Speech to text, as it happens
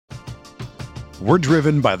We're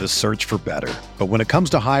driven by the search for better. But when it comes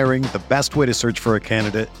to hiring, the best way to search for a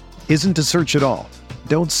candidate isn't to search at all.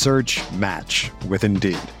 Don't search, match with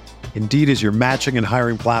Indeed. Indeed is your matching and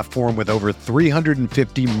hiring platform with over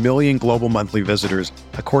 350 million global monthly visitors,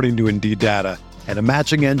 according to Indeed data, and a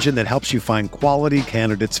matching engine that helps you find quality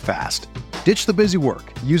candidates fast. Ditch the busy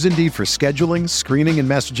work. Use Indeed for scheduling, screening, and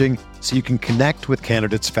messaging so you can connect with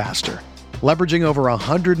candidates faster. Leveraging over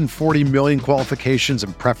 140 million qualifications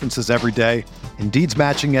and preferences every day, Indeed's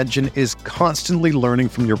matching engine is constantly learning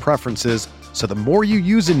from your preferences, so the more you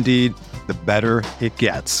use Indeed, the better it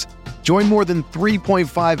gets. Join more than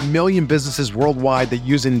 3.5 million businesses worldwide that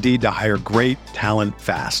use Indeed to hire great talent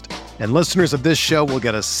fast. And listeners of this show will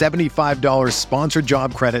get a $75 sponsored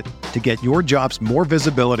job credit to get your jobs more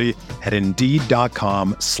visibility at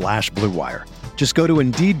Indeed.com/Blue Wire. Just go to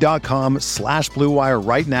Indeed.com/Blue Wire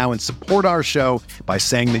right now and support our show by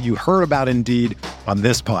saying that you heard about Indeed on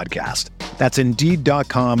this podcast. That's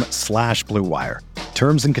Indeed.com/Blue Wire.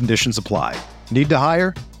 Terms and conditions apply. Need to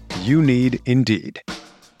hire? You need Indeed.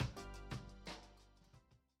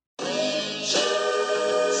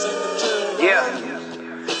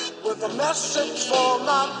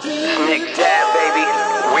 Nick Dad, baby.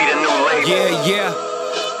 We the new label.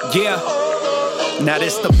 Yeah. Now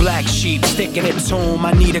this the black sheep, sticking it to him.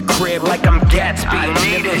 I need a crib like I'm Gatsby. I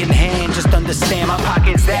need it in hand, just understand My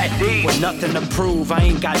pocket's that deep. with nothing to prove. I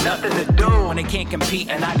ain't got Nothing to do. when they can't compete,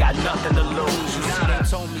 and I got nothing to lose. You see, they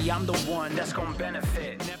told me I'm the one that's gonna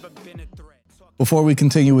benefit. Never been a threat. Before we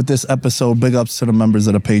continue with this episode, big ups to the members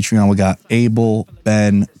of the Patreon. We got Abel,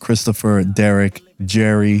 Ben, Christopher, Derek,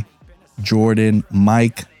 Jerry, Jordan,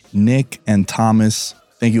 Mike, Nick, and Thomas.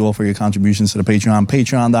 Thank you all for your contributions to the Patreon.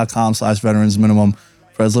 Patreon.com/veterans minimum.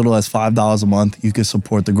 For as little as $5 a month, you can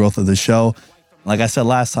support the growth of the show. Like I said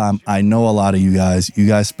last time, I know a lot of you guys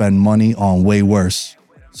spend money on way worse.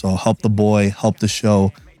 So help the boy, help the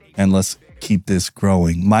show, and let's keep this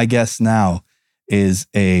growing. My guest now is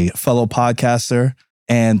a fellow podcaster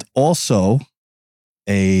and also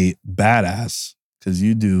a badass, because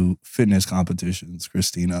you do fitness competitions,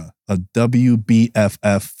 Christina, a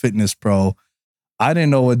WBFF fitness pro. I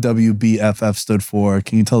didn't know what WBFF stood for.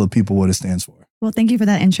 Can you tell the people what it stands for? Well, thank you for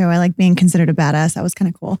that intro. I like being considered a badass. That was kind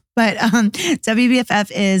of cool. But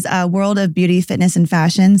WBFF is a world of beauty, fitness, and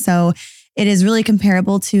fashion. So it is really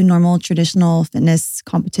comparable to normal traditional fitness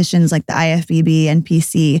competitions like the IFBB and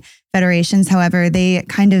PC federations. However, they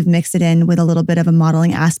kind of mix it in with a little bit of a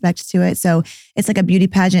modeling aspect to it. So it's like a beauty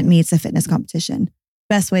pageant meets a fitness competition.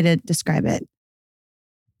 Best way to describe it.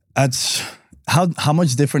 That's how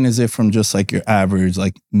much different is it from just like your average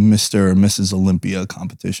like Mr. or Mrs. Olympia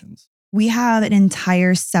competitions? We have an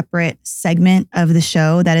entire separate segment of the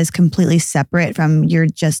show that is completely separate from your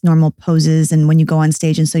just normal poses. And when you go on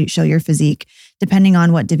stage and so you show your physique, depending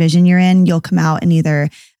on what division you're in, you'll come out in either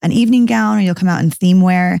an evening gown or you'll come out in theme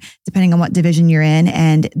wear, depending on what division you're in.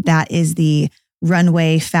 And that is the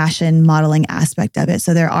runway fashion modeling aspect of it.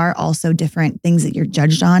 So there are also different things that you're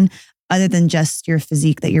judged on other than just your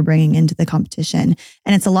physique that you're bringing into the competition.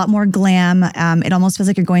 And it's a lot more glam. It almost feels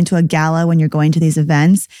like you're going to a gala when you're going to these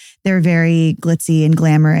events. They're very glitzy and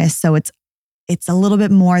glamorous. So it's a little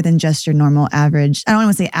bit more than just your normal average. I don't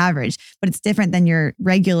want to say average, but it's different than your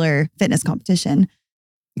regular fitness competition.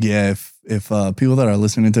 Yeah, if people that are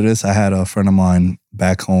listening to this, I had a friend of mine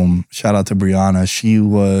back home. Shout out to Brianna.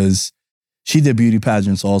 She did beauty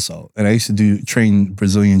pageants also. And I used to train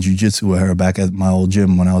Brazilian jiu-jitsu with her back at my old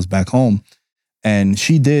gym when I was back home. And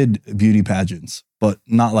she did beauty pageants, but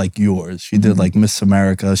not like yours. She did like Miss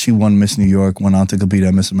America. She won Miss New York, went on to compete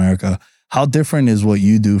at Miss America. How different is what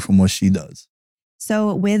you do from what she does?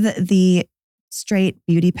 So with the straight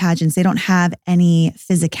beauty pageants, they don't have any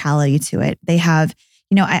physicality to it. They have,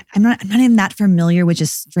 I'm not even that familiar with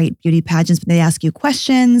just straight beauty pageants, but they ask you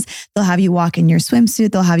questions. They'll have you walk in your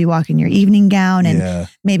swimsuit. They'll have you walk in your evening gown and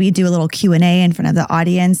maybe do a little Q&A in front of the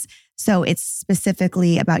audience. So it's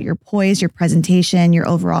specifically about your poise, your presentation, your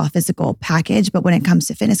overall physical package. But when it comes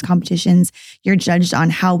to fitness competitions, you're judged on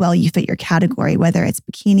how well you fit your category, whether it's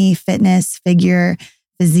bikini, fitness, figure,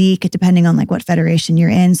 physique, depending on like what federation you're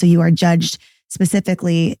in. So you are judged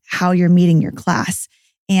specifically how you're meeting your class.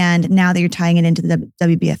 And now that you're tying it into the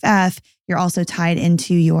WBFF, you're also tied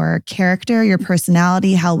into your character, your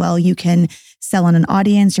personality, how well you can sell on an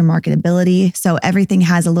audience, your marketability. So everything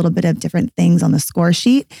has a little bit of different things on the score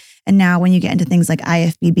sheet. And now when you get into things like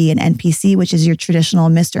IFBB and NPC, which is your traditional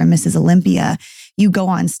Mr. and Mrs. Olympia, you go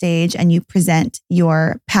on stage and you present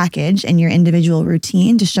your package and your individual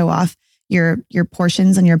routine to show off your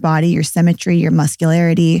portions on your body, your symmetry, your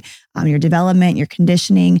muscularity, your development, your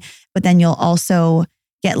conditioning. But then you'll also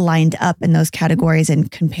get lined up in those categories and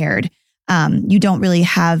compared. you don't really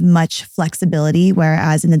have much flexibility.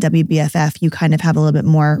 Whereas in the WBFF, you kind of have a little bit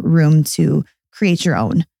more room to create your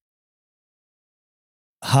own.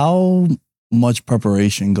 How much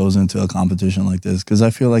preparation goes into a competition like this? Because I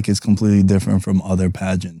feel like it's completely different from other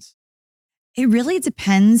pageants. It really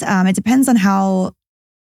depends. It depends on how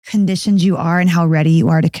conditioned you are and how ready you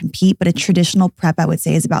are to compete. But a traditional prep, I would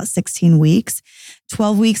say, is about 16 weeks.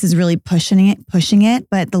 12 weeks is really pushing it.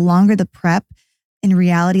 But the longer the prep, in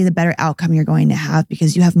reality, the better outcome you're going to have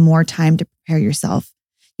because you have more time to prepare yourself.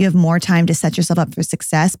 You have more time to set yourself up for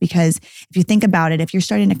success because if you think about it, if you're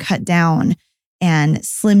starting to cut down and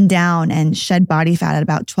slim down and shed body fat at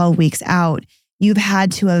about 12 weeks out, you've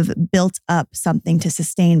had to have built up something to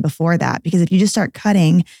sustain before that. Because if you just start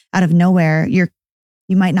cutting out of nowhere, you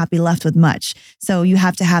might not be left with much. So you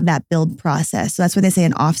have to have that build process. So that's why they say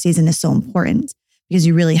an off season is so important because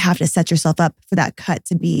you really have to set yourself up for that cut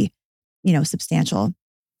to be, substantial.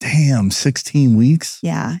 Damn, 16 weeks?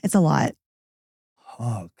 Yeah, it's a lot.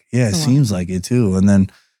 Fuck. Yeah, it seems like it too. And then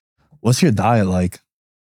what's your diet like?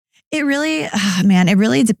 It really, it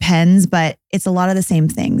really depends, but it's a lot of the same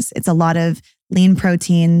things. It's a lot of lean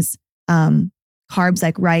proteins, carbs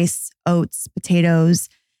like rice, oats, potatoes.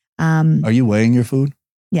 Are you weighing your food?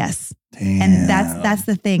 Yes. Damn. And that's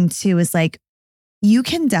the thing too, is like, you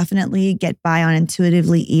can definitely get by on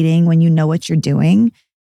intuitively eating when you know what you're doing.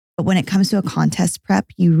 But when it comes to a contest prep,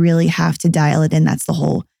 you really have to dial it in. That's the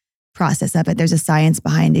whole process of it. There's a science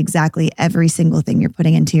behind exactly every single thing you're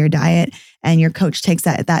putting into your diet. And your coach takes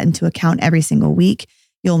that into account every single week.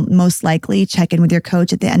 You'll most likely check in with your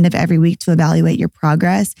coach at the end of every week to evaluate your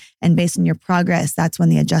progress. And based on your progress, that's when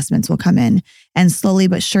the adjustments will come in. And slowly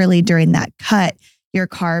but surely during that cut, your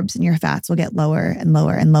carbs and your fats will get lower and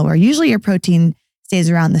lower and lower. Usually your protein stays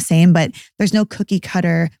around the same, but there's no cookie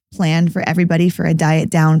cutter plan for everybody for a diet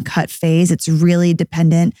down cut phase. It's really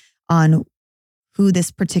dependent on who this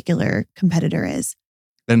particular competitor is.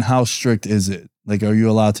 And how strict is it? Like, are you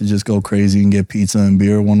allowed to just go crazy and get pizza and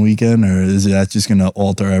beer one weekend, or is that just going to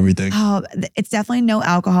alter everything? Oh, it's definitely no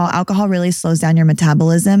alcohol. Alcohol really slows down your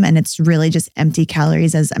metabolism, and it's really just empty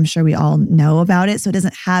calories, as I'm sure we all know about it. So it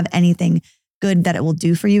doesn't have anything good that it will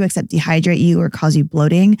do for you except dehydrate you or cause you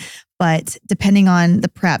bloating. But depending on the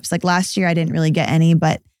preps, like last year, I didn't really get any,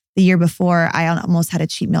 but the year before, I almost had a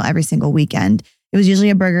cheat meal every single weekend. It was usually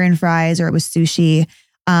a burger and fries, or it was sushi.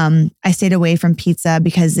 I stayed away from pizza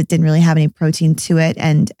because it didn't really have any protein to it,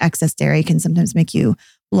 and excess dairy can sometimes make you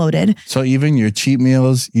bloated. So even your cheat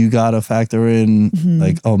meals, you got to factor in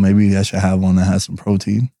like, oh, maybe I should have one that has some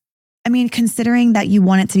protein. I mean, considering that you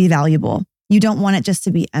want it to be valuable, you don't want it just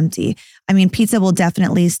to be empty. I mean, pizza will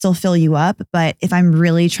definitely still fill you up, but if I'm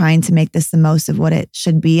really trying to make this the most of what it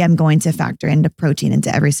should be, I'm going to factor into protein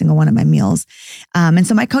into every single one of my meals. And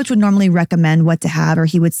so my coach would normally recommend what to have, or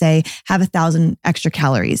he would say, have 1,000 extra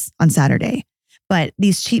calories on Saturday. But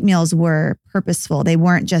these cheat meals were purposeful. They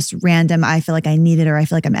weren't just random, I feel like I need it, or I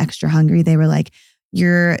feel like I'm extra hungry. They were like,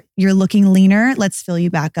 you're looking leaner, let's fill you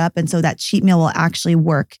back up. And so that cheat meal will actually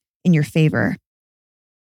work in your favor.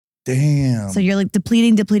 Damn. So you're like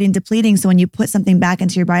depleting. So when you put something back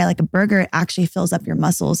into your body like a burger, it actually fills up your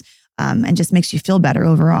muscles and just makes you feel better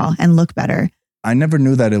overall and look better. I never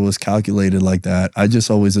knew that it was calculated like that. I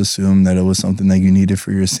just always assumed that it was something that you needed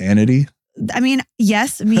for your sanity. I mean,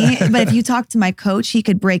 yes, me. But if you talk to my coach, he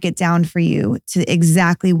could break it down for you to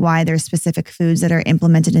exactly why there's specific foods that are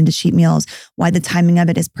implemented into cheat meals, why the timing of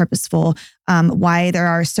it is purposeful, why there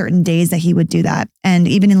are certain days that he would do that. And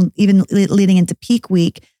even leading into peak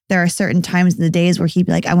week, there are certain times in the days where he'd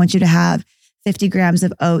be like, I want you to have 50 grams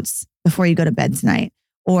of oats before you go to bed tonight.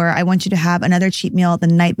 Or I want you to have another cheat meal the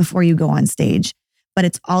night before you go on stage. But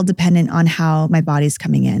it's all dependent on how my body's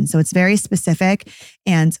coming in. So it's very specific.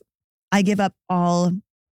 And I give up all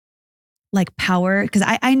like power because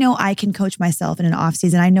I know I can coach myself in an off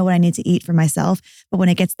season. I know what I need to eat for myself. But when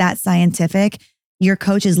it gets that scientific, your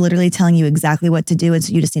coach is literally telling you exactly what to do. And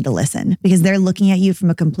so you just need to listen because they're looking at you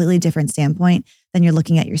from a completely different standpoint than you're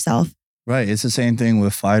looking at yourself. Right. It's the same thing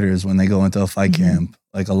with fighters when they go into a fight camp.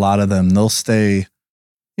 Like a lot of them, they'll stay,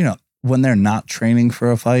 when they're not training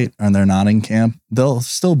for a fight and they're not in camp, they'll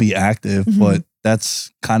still be active, but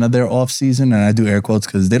that's kind of their off season. And I do air quotes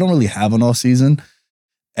because they don't really have an off season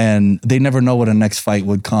and they never know what a next fight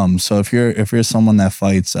would come. So if you're someone that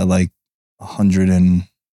fights at like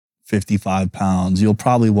 155 pounds, you'll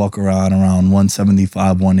probably walk around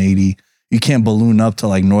 175, 180. You can't balloon up to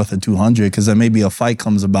like north of 200 because then maybe a fight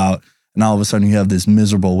comes about and all of a sudden you have this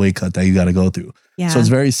miserable weight cut that you got to go through. Yeah. So it's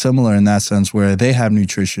very similar in that sense where they have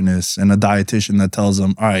nutritionists and a dietitian that tells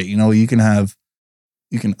them, all right,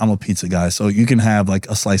 I'm a pizza guy. So you can have like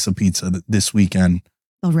a slice of pizza this weekend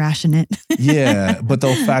they'll ration it. Yeah, but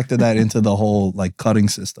they'll factor that into the whole like cutting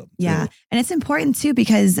system. Yeah. Too. And it's important too,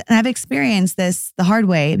 because and I've experienced this the hard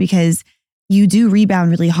way, because you do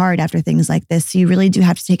rebound really hard after things like this. So you really do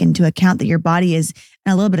have to take into account that your body is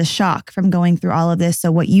in a little bit of shock from going through all of this.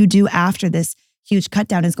 So what you do after this huge cut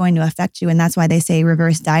down is going to affect you. And that's why they say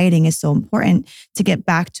reverse dieting is so important, to get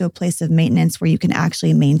back to a place of maintenance where you can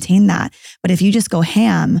actually maintain that. But if you just go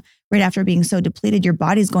ham right after being so depleted, your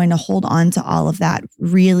body's going to hold on to all of that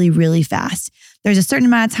really, really fast. There's a certain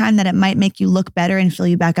amount of time that it might make you look better and fill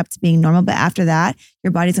you back up to being normal. But after that,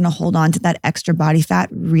 your body's going to hold on to that extra body fat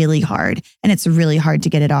really hard. And it's really hard to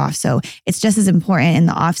get it off. So it's just as important in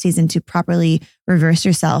the off season to properly reverse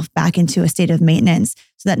yourself back into a state of maintenance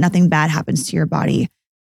so that nothing bad happens to your body.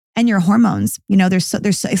 And your hormones, there's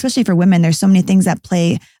especially for women, there's so many things that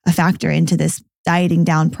play a factor into this dieting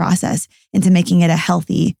down process, into making it a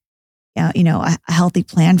healthy, a healthy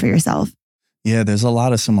plan for yourself. Yeah, there's a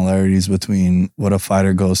lot of similarities between what a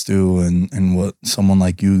fighter goes through and what someone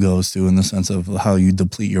like you goes through, in the sense of how you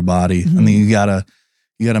deplete your body. Mm-hmm. I mean, you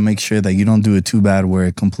gotta make sure that you don't do it too bad where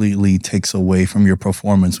it completely takes away from your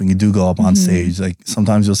performance when you do go up on stage. Like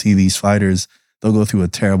sometimes you'll see these fighters, they'll go through a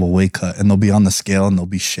terrible weight cut and they'll be on the scale and they'll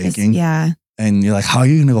be shaking. Yeah. And you're like, how are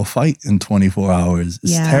you gonna go fight in 24 hours?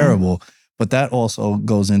 It's terrible. But that also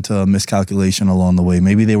goes into a miscalculation along the way.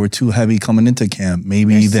 Maybe they were too heavy coming into camp.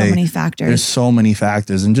 Maybe there's so many factors. There's so many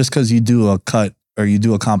factors. And just because you do a cut or you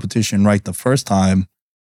do a competition right the first time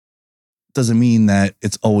doesn't mean that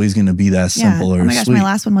it's always going to be that simple or oh my gosh, sweet. My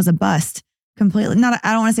last one was a bust. Completely. I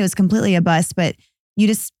don't want to say it was completely a bust, but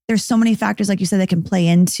there's so many factors, like you said, that can play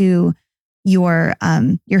into your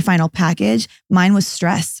final package. Mine was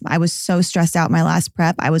stress. I was so stressed out my last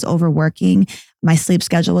prep. I was overworking. My sleep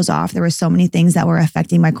schedule was off. There were so many things that were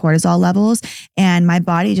affecting my cortisol levels, and my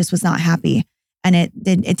body just was not happy. And it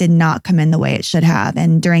did not come in the way it should have.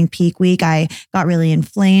 And during peak week, I got really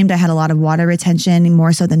inflamed. I had a lot of water retention,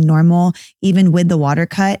 more so than normal. Even with the water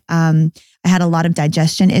cut, I had a lot of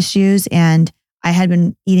digestion issues, and I had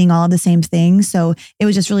been eating all of the same things. So it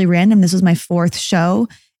was just really random. This was my 4th show,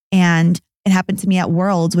 and it happened to me at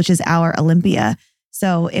Worlds, which is our Olympia.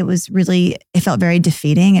 So it felt very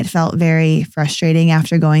defeating. It felt very frustrating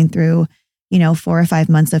after going through, 4 or 5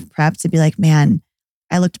 months of prep, to be like, man,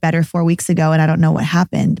 I looked better 4 weeks ago and I don't know what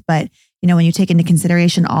happened. But, when you take into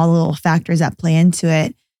consideration all the little factors that play into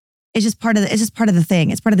it, it's just part of the thing.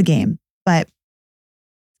 It's part of the game, but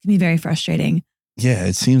it can be very frustrating. Yeah,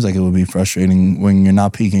 it seems like it would be frustrating when you're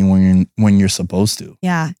not peaking when you're supposed to.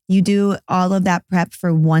 Yeah, you do all of that prep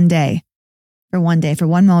for one day. For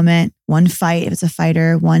one moment, one fight, if it's a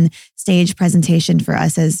fighter, one stage presentation for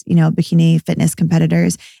us as, bikini fitness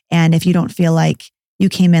competitors. And if you don't feel like you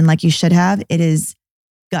came in like you should have, it is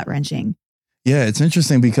gut-wrenching. Yeah, it's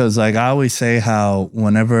interesting because I always say how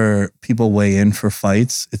whenever people weigh in for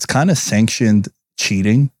fights, it's kind of sanctioned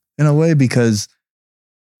cheating in a way, because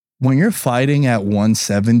when you're fighting at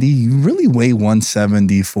 170, you really weigh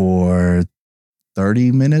 170 for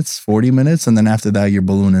 30 minutes, 40 minutes. And then after that, you're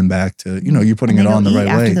ballooning back to, you're putting it on the right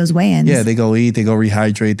way. After those weigh-ins. Yeah, they go eat, they go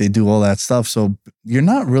rehydrate, they do all that stuff. So you're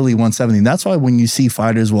not really 170. That's why when you see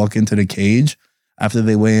fighters walk into the cage after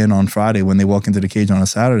they weigh in on Friday, when they walk into the cage on a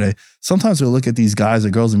Saturday, sometimes we'll look at these guys or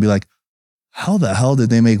girls and be like, how the hell did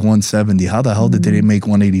they make 170? How the hell did they make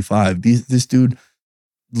 185? This dude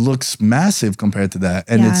looks massive compared to that.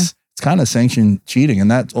 And it's kind of sanctioned cheating.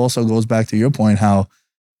 And that also goes back to your point, how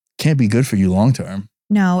can't be good for you long term.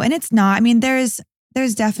 No, and it's not. I mean, there's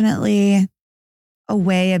definitely a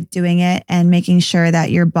way of doing it and making sure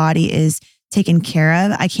that your body is taken care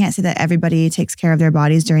of. I can't say that everybody takes care of their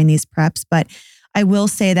bodies during these preps, but I will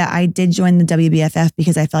say that I did join the WBFF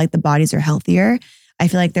because I feel like the bodies are healthier. I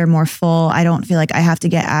feel like they're more full. I don't feel like I have to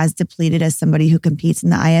get as depleted as somebody who competes in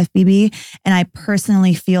the IFBB. And I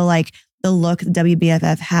personally feel like the look the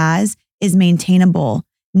WBFF has is maintainable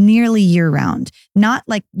nearly year round. Not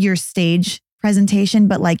like your stage presentation,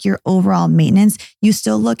 but like your overall maintenance. You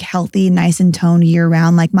still look healthy, nice and toned year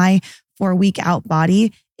round. Like my 4-week out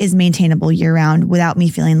body is maintainable year round without me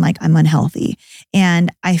feeling like I'm unhealthy.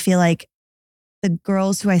 And I feel like the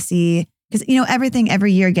girls who I see, because everything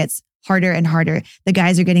every year gets harder and harder. The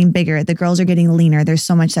guys are getting bigger. The girls are getting leaner. There's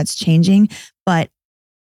so much that's changing. But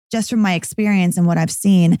just from my experience and what I've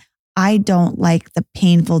seen, I don't like the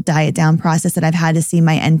painful diet down process that I've had to see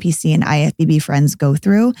my NPC and IFBB friends go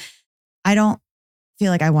through. I don't feel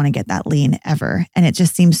like I want to get that lean ever. And it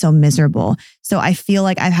just seems so miserable. So I feel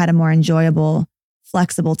like I've had a more enjoyable,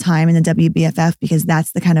 flexible time in the WBFF because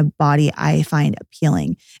that's the kind of body I find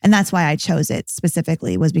appealing. And that's why I chose it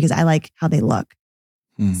specifically, was because I like how they look.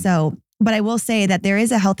 So But I will say that there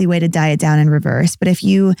is a healthy way to diet down and reverse. But if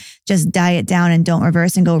you just diet down and don't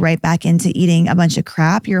reverse and go right back into eating a bunch of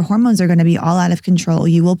crap, your hormones are going to be all out of control.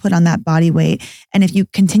 You will put on that body weight. And if you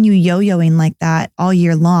continue yo-yoing like that all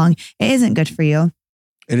year long, it isn't good for you.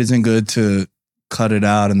 It isn't good to cut it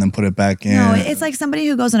out and then put it back in. No, it's like somebody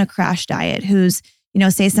who goes on a crash diet who's,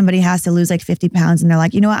 say somebody has to lose like 50 pounds and they're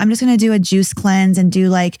like, you know what, I'm just going to do a juice cleanse and do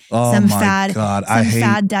like some fad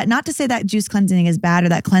diet. Not to say that juice cleansing is bad or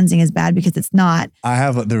that cleansing is bad, because it's not. I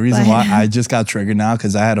have the reason why I just got triggered now,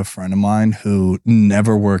 because I had a friend of mine who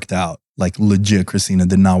never worked out, like legit, Christina,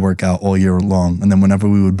 did not work out all year long. And then whenever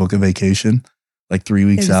we would book a vacation, like 3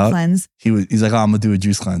 weeks out, he's like, oh, I'm gonna do a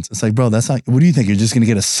juice cleanse. It's like, bro, that's not, what do you think? You're just gonna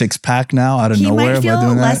get a 6-pack now out of nowhere? He might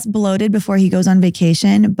feel less bloated before he goes on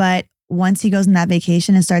vacation, but once he goes on that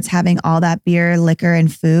vacation and starts having all that beer, liquor,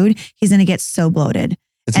 and food, he's going to get so bloated.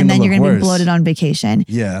 And then you're going to be bloated on vacation.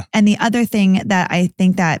 Yeah. And the other thing that I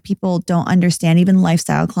think that people don't understand, even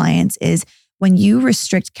lifestyle clients, is when you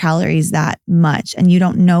restrict calories that much and you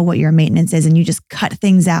don't know what your maintenance is and you just cut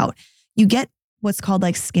things out, you get what's called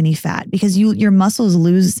like skinny fat, because your muscles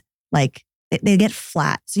lose, like they get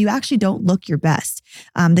flat. So you actually don't look your best.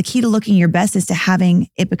 The key to looking your best is to having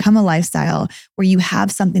it become a lifestyle where you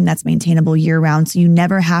have something that's maintainable year round. So you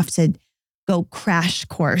never have to go crash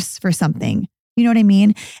course for something. You know what I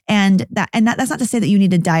mean? And that's not to say that you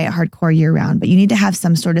need to diet hardcore year round, but you need to have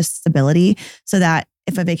some sort of stability so that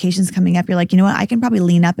if a vacation's coming up, you're like, you know what, I can probably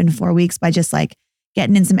lean up in 4 weeks by just like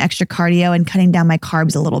getting in some extra cardio and cutting down my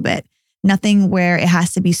carbs a little bit. Nothing where it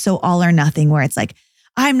has to be so all or nothing, where it's like,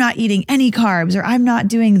 I'm not eating any carbs, or I'm not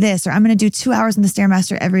doing this, or I'm going to do 2 hours in the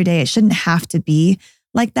Stairmaster every day. It shouldn't have to be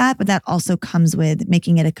like that, but that also comes with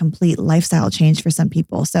making it a complete lifestyle change for some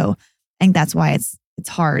people. So I think that's why it's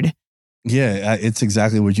hard. Yeah, it's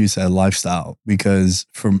exactly what you said, lifestyle. Because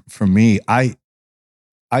for me, I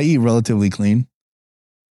eat relatively clean.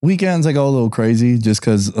 Weekends I go a little crazy just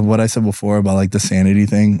because of what I said before about like the sanity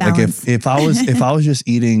thing. Balance. Like if I was just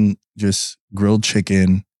eating just grilled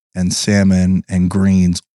chicken and salmon and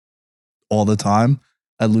greens all the time,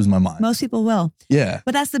 I'd lose my mind. Most people will. Yeah.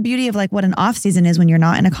 But that's the beauty of like what an off season is when you're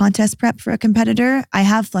not in a contest prep for a competitor. I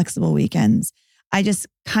have flexible weekends. I just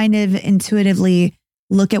kind of intuitively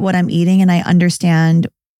look at what I'm eating and I understand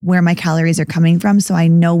where my calories are coming from. So I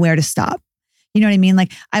know where to stop. You know what I mean?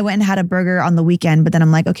 Like I went and had a burger on the weekend, but then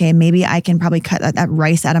I'm like, okay, maybe I can probably cut that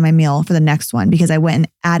rice out of my meal for the next one, because I went and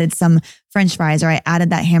added some French fries or I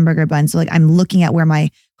added that hamburger bun. So like I'm looking at where my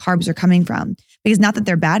carbs are coming from, because not that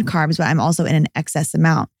they're bad carbs, but I'm also in an excess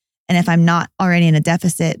amount. And if I'm not already in a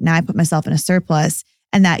deficit, now I put myself in a surplus.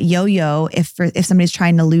 And that yo-yo, if somebody's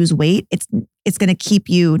trying to lose weight, it's going to keep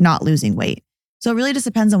you not losing weight. So it really just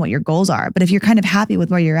depends on what your goals are. But if you're kind of happy with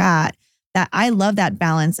where you're at, that I love that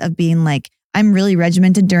balance of being like, I'm really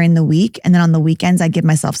regimented during the week. And then on the weekends, I give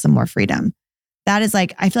myself some more freedom. That is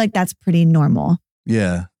like, I feel like that's pretty normal.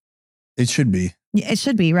 Yeah, it should be. It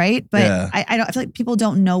should be, right? But yeah. I feel like people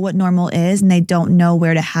don't know what normal is and they don't know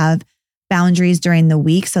where to have boundaries during the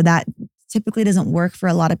week. So that typically doesn't work for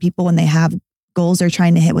a lot of people when they have goals they're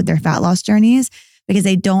trying to hit with their fat loss journeys, because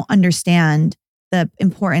they don't understand the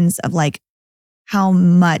importance of like how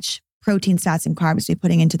much proteins, fats, and carbs they're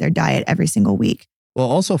putting into their diet every single week. Well,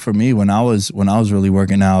 also for me, when I was really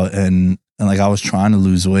working out and like I was trying to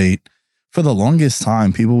lose weight, for the longest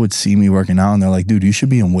time, people would see me working out and they're like, dude, you should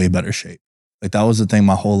be in way better shape. Like that was the thing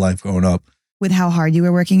my whole life growing up. With how hard you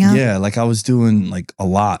were working out? Yeah, like I was doing like a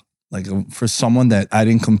lot. Like for someone that I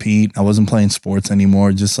didn't compete, I wasn't playing sports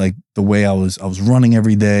anymore. Just like the way I was running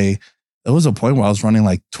every day. There was a point where I was running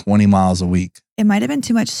like 20 miles a week. It might have been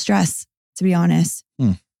too much stress, to be honest. It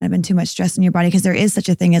might have been too much stress in your body, because there is such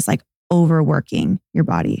a thing as like overworking your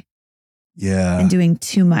body. Yeah. And doing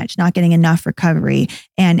too much, not getting enough recovery.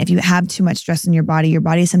 And if you have too much stress in your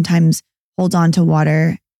body sometimes holds on to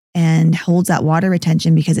water and holds that water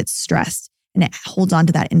retention because it's stressed and it holds on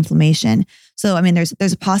to that inflammation. So, I mean, there's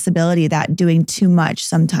a possibility that doing too much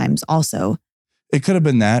sometimes also. It could have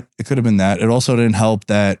been that. It also didn't help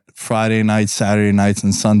that Friday nights, Saturday nights,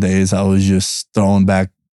 and Sundays, I was just throwing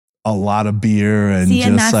back a lot of beer and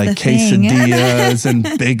just like quesadillas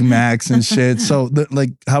and Big Macs and shit. So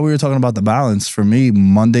like how we were talking about the balance, for me,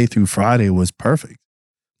 Monday through Friday was perfect.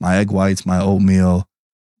 My egg whites, my oatmeal,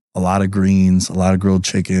 a lot of greens, a lot of grilled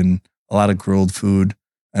chicken, a lot of grilled food.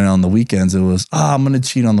 And on the weekends, it was, I'm going to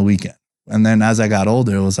cheat on the weekend. And then as I got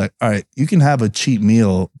older, it was like, all right, you can have a cheat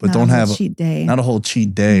meal, but don't have cheat day. Not a whole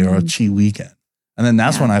cheat day or a cheat weekend. And then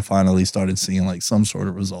that's when I finally started seeing like some sort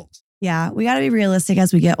of results. Yeah, we got to be realistic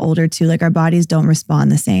as we get older too. Like our bodies don't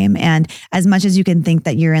respond the same. And as much as you can think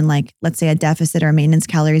that you're in like, let's say a deficit or maintenance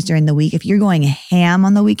calories during the week, if you're going ham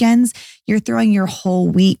on the weekends, you're throwing your whole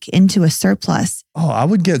week into a surplus. Oh, I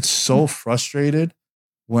would get so frustrated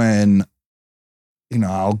when,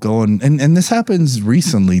 I'll go and this happens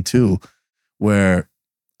recently too, where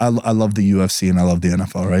I love the UFC and I love the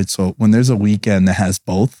NFL, right? So when there's a weekend that has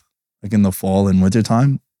both, like in the fall and winter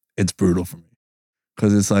time, it's brutal for me.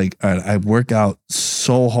 Because it's like, all right, I work out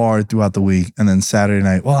so hard throughout the week. And then Saturday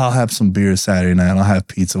night, well, I'll have some beer Saturday night. I'll have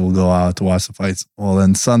pizza. We'll go out to watch the fights. Well,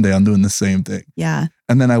 then Sunday, I'm doing the same thing. Yeah.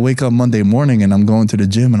 And then I wake up Monday morning and I'm going to the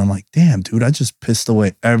gym and I'm like, damn, dude, I just pissed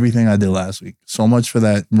away everything I did last week. So much for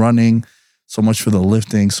that running, so much for the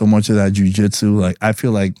lifting, so much of that jujitsu. Like, I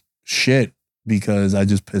feel like shit because I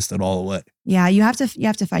just pissed it all away. Yeah, you have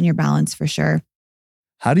to find your balance for sure.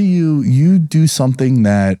 How do you do something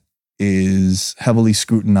that is heavily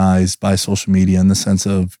scrutinized by social media in the sense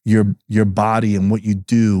of your body and what you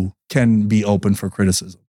do can be open for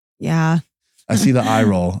criticism? Yeah. I see the eye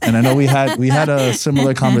roll. And I know we had a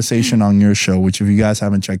similar conversation on your show, which if you guys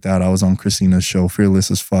haven't checked out, I was on Christina's show, Fearless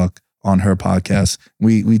as Fuck, on her podcast.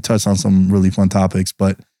 We touched on some really fun topics,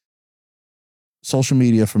 but social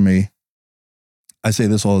media for me, I say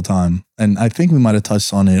this all the time, and I think we might have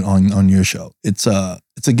touched on it on your show. It's a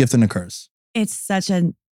gift and a curse. It's such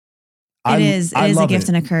a It is a gift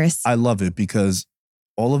and a curse. I love it because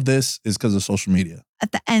all of this is because of social media.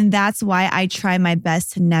 And that's why I try my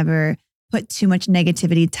best to never put too much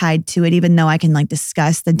negativity tied to it, even though I can like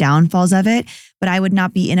discuss the downfalls of it. But I would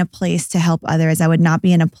not be in a place to help others. I would not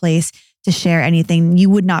be in a place to share anything.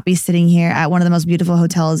 You would not be sitting here at one of the most beautiful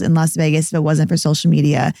hotels in Las Vegas if it wasn't for social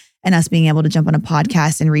media and us being able to jump on a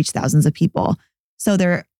podcast and reach thousands of people. So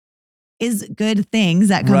there is good things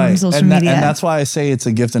that come from social media. And that's why I say it's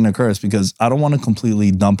a gift and a curse, because I don't want to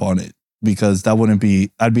completely dump on it, because that wouldn't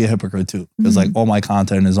be, I'd be a hypocrite too. Because like all my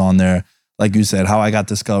content is on there. Like you said, how I got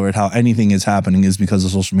discovered, how anything is happening is because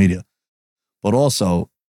of social media. But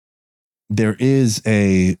also there is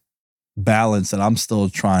a balance that I'm still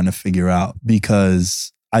trying to figure out,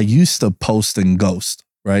 because I used to post and ghost,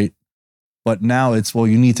 right? But now it's, well,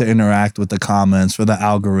 you need to interact with the comments for the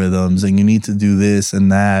algorithms, and you need to do this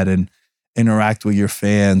and that and interact with your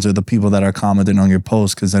fans or the people that are commenting on your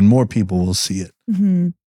post, because then more people will see it. Mm-hmm.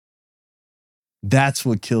 That's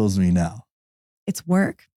what kills me now. It's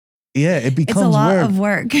work. Yeah, it becomes it's a lot work. of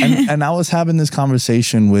work. and I was having this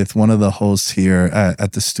conversation with one of the hosts here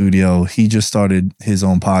at the studio. He just started his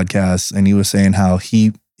own podcast, and he was saying how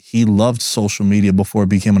he loved social media before it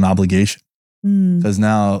became an obligation. Because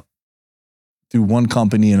now through one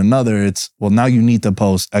company and another, it's, well, now you need to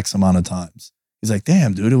post X amount of times. He's like,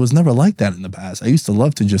 damn, dude, it was never like that in the past. I used to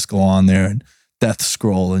love to just go on there and death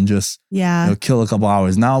scroll and just kill a couple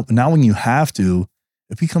hours. Now when you have to,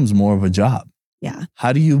 it becomes more of a job. Yeah.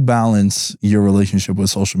 How do you balance your relationship with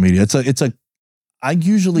social media? I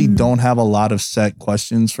usually don't have a lot of set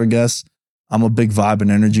questions for guests. I'm a big vibe and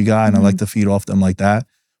energy guy, and I like to feed off them like that.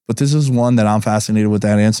 But this is one that I'm fascinated with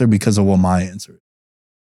that answer because of what my answer is.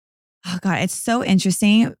 Oh God, it's so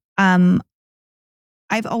interesting. I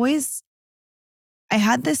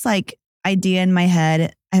had this like idea in my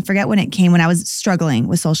head. I forget when it came, when I was struggling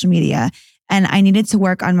with social media, and I needed to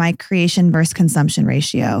work on my creation versus consumption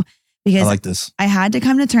ratio. Because I like this. I had to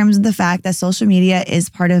come to terms with the fact that social media is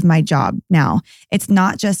part of my job now. It's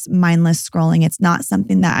not just mindless scrolling. It's not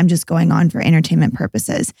something that I'm just going on for entertainment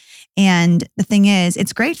purposes. And the thing is,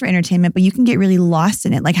 it's great for entertainment, but you can get really lost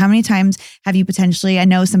in it. Like, how many times have you potentially, I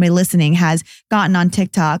know somebody listening has gotten on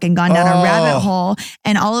TikTok and gone down a rabbit hole,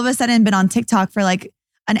 and all of a sudden been on TikTok for like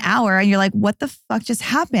an hour, and you're like, what the fuck just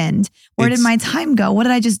happened? Where did my time go? What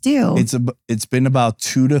did I just do? It's been about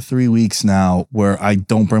 2 to 3 weeks now where I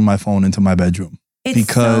don't bring my phone into my bedroom. It's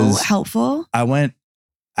because so helpful. I went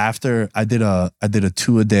after I did a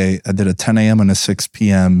 2 a day. I did a 10 a.m. and a 6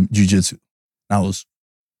 p.m. jujitsu.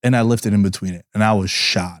 And I lifted in between it, and I was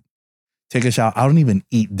shot. Take a shower. I don't even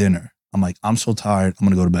eat dinner. I'm like, I'm so tired. I'm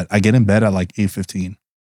gonna go to bed. I get in bed at like 8:15.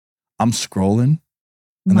 I'm scrolling,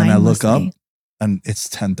 and then I look up, and it's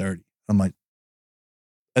 10:30. I'm like,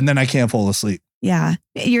 and then I can't fall asleep. Yeah.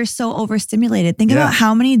 You're so overstimulated. Think about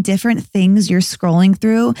how many different things you're scrolling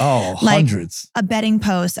through. Oh, like hundreds. A betting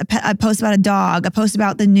post, a post about a dog, a post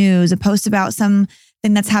about the news, a post about something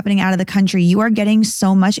that's happening out of the country. You are getting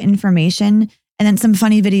so much information, and then some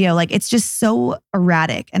funny video. Like, it's just so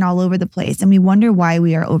erratic and all over the place. And we wonder why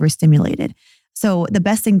we are overstimulated. So the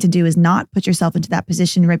best thing to do is not put yourself into that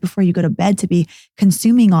position right before you go to bed to be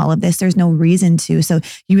consuming all of this. There's no reason to. So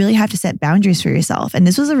you really have to set boundaries for yourself. And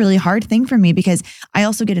this was a really hard thing for me because I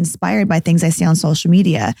also get inspired by things I see on social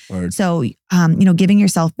media. Word. So, giving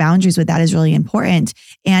yourself boundaries with that is really important,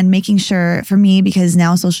 and making sure for me, because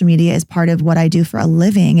now social media is part of what I do for a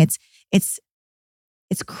living. It's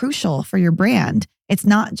crucial for your brand. It's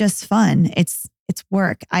not just fun. It's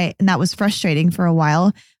work. And that was frustrating for a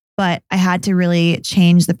while, but I had to really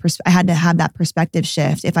change I had to have that perspective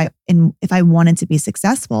shift if I wanted to be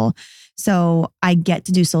successful. So I get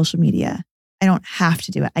to do social media. I don't have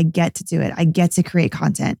to do it. I get to do it. I get to create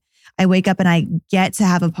content. I wake up and I get to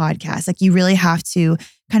have a podcast. Like, you really have to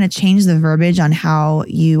kind of change the verbiage on how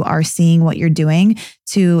you are seeing what you're doing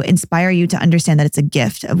to inspire you to understand that it's a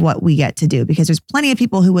gift of what we get to do, because there's plenty of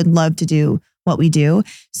people who would love to do what we do.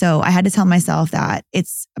 So I had to tell myself that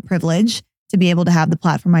it's a privilege to be able to have the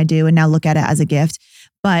platform I do and now look at it as a gift.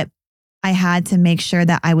 But I had to make sure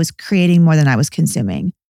that I was creating more than I was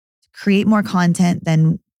consuming, create more content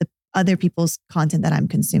than the other people's content that I'm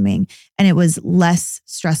consuming. And it was less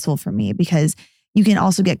stressful for me, because you can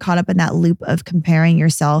also get caught up in that loop of comparing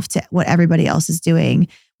yourself to what everybody else is doing,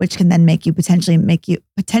 which can then potentially make you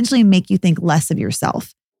think less of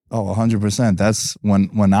yourself. Oh, 100%. That's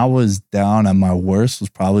when I was down at my worst, was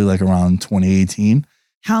probably like around 2018.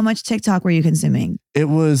 How much TikTok were you consuming? It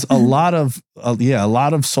was a lot of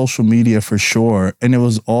social media for sure. And it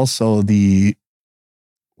was also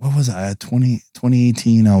what was I at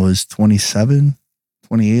 2018? I was 27,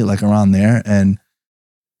 28, like around there. And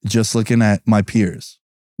just looking at my peers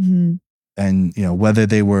and, whether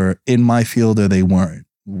they were in my field or they weren't,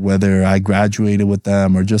 whether I graduated with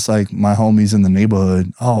them or just like my homies in the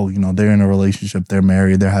neighborhood. Oh, they're in a relationship, they're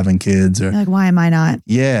married, they're having kids. Or like, why am I not?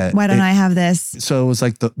 Yeah. Why don't I have this? So it was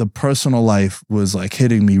like the personal life was like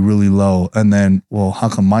hitting me really low. And then, well, how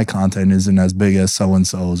come my content isn't as big as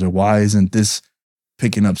so-and-so's? Or why isn't this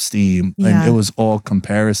picking up steam? Yeah. And it was all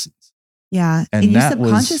comparisons. Yeah. And you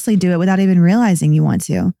subconsciously do it without even realizing you want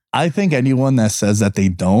to. I think anyone that says that they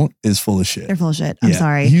don't is full of shit. They're full of shit. I'm Yeah.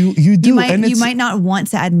 sorry. You do. You might not want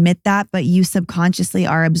to admit that, but you subconsciously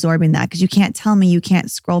are absorbing that, because you can't tell me you can't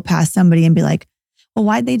scroll past somebody and be like, well,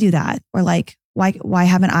 why'd they do that? Or like, why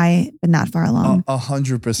haven't I been that far along?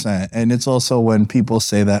 100%. And it's also when people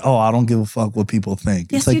say that, oh, I don't give a fuck what people think.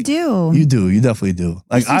 Yes, it's like, you do. You do. You definitely do.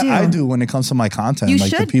 Like, Yes, you do. I do when it comes to my content. You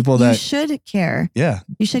like should. the people that you should care. Yeah.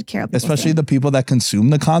 You should care. What people Especially think. the people that consume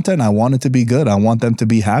the content. I want it to be good. I want them to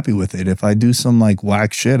be happy with it. If I do some like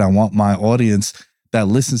whack shit, I want my audience that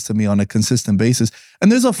listens to me on a consistent basis. And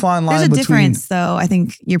there's a fine line There's a between difference, though. I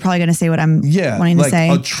think you're probably going to say what I'm wanting like to say.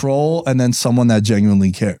 a troll and then someone that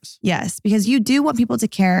genuinely cares. Yes, because you do want people to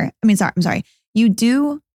care. I'm sorry. You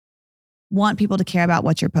do want people to care about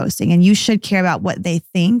what you're posting, and you should care about what they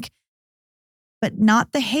think, but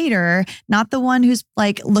not the hater, not the one who's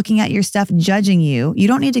like looking at your stuff, judging you. You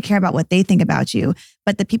don't need to care about what they think about you,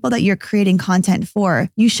 but the people that you're creating content for,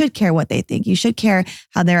 you should care what they think. You should care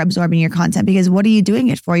how they're absorbing your content, because what are you doing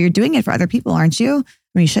it for? You're doing it for other people, aren't you? I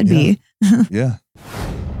mean, you should be. Yeah.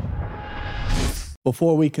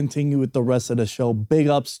 Before we continue with the rest of the show, big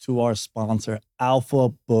ups to our sponsor, Alpha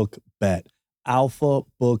Book Bet.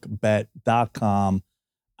 alphabookbet.com.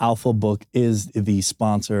 Alpha Book is the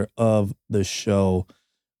sponsor of the show.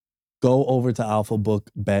 Go over to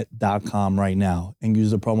alphabookbet.com right now and use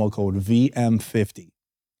the promo code VM50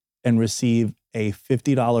 and receive a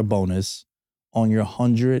 $50 bonus on your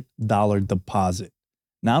 $100 deposit.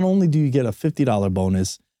 Not only do you get a $50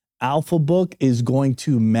 bonus, Alpha Book is going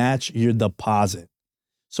to match your deposit.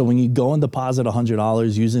 So when you go and deposit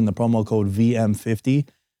 $100 using the promo code VM50,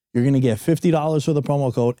 you're going to get $50 for the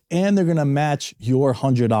promo code, and they're going to match your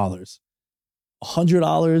 $100.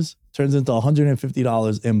 $100 turns into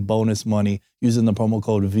 $150 in bonus money using the promo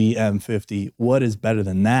code VM50. What is better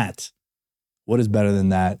than that? What is better than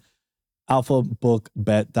that?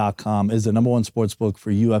 AlphaBookBet.com is the number one sports book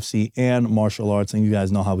for UFC and martial arts, and you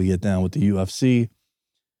guys know how we get down with the UFC.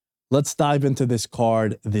 Let's dive into this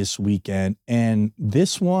card this weekend, and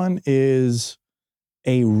this one is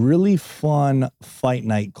a really fun fight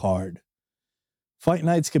night card. Fight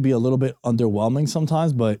nights can be a little bit underwhelming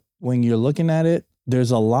sometimes, but when you're looking at it, there's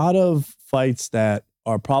a lot of fights that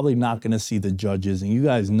are probably not going to see the judges, and you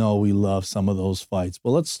guys know we love some of those fights.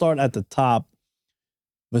 But let's start at the top.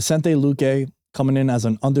 Vicente Luque coming in as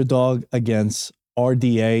an underdog against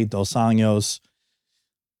RDA Dos Anjos.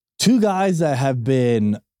 Two guys that have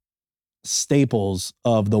been staples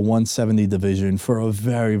of the 170 division for a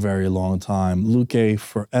very, very long time. Luque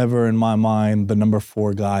forever in my mind, the number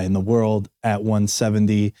 4 guy in the world at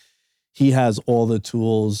 170. He has all the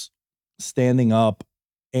tools, standing up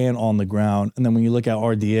and on the ground. And then when you look at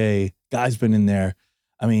RDA, guy's been in there.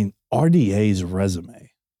 I mean, RDA's resume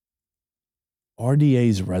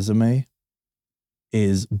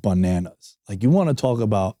is bananas. Like, you want to talk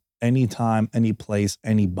about any time, any place,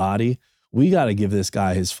 anybody, we got to give this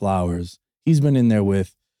guy his flowers. He's been in there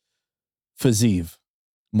with Fazeev,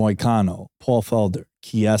 Moicano, Paul Felder,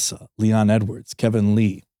 Chiesa, Leon Edwards, Kevin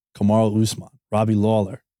Lee, Kamaru Usman, Robbie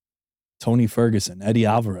Lawler, Tony Ferguson, Eddie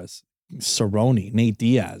Alvarez, Cerrone, Nate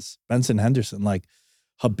Diaz, Benson Henderson, like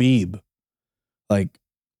Habib. Like,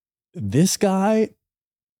 this guy,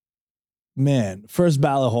 man, first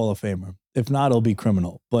ballot Hall of Famer. If not, it'll be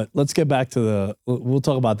criminal. But let's get back to we'll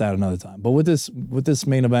talk about that another time. But with this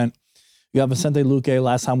main event, you have Vicente Luque.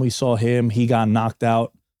 Last time we saw him, he got knocked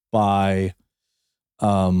out by,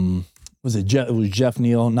 it was Jeff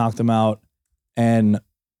Neal, knocked him out. And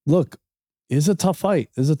look, it's a tough fight.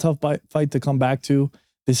 It's a tough fight to come back to.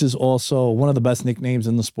 This is also one of the best nicknames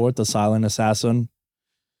in the sport, the Silent Assassin.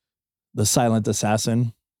 The Silent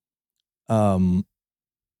Assassin.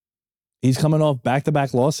 He's coming off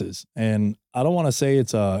back-to-back losses, and I don't want to say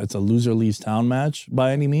it's a loser leaves town match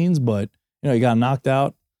by any means, but he got knocked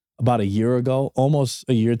out about a year ago, almost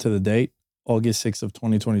a year to the date. August 6th of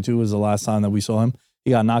 2022 was the last time that we saw him.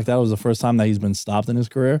 He got knocked out. It was the first time that he's been stopped in his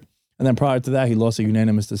career, and then prior to that, he lost a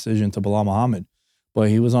unanimous decision to Bilal Muhammad. But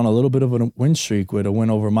he was on a little bit of a win streak with a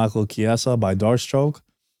win over Michael Chiesa by Darce choke,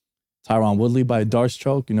 Tyron Woodley by Darce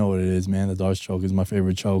choke. You know what it is, man. The Darce choke is my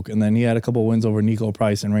favorite choke. And then he had a couple wins over Nico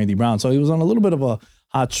Price and Randy Brown. So he was on a little bit of a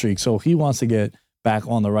hot streak. So he wants to get back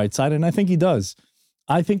on the right side, and I think he does.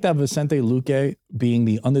 I think that Vicente Luque being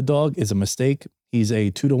the underdog is a mistake. He's a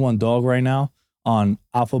 2-1 dog right now on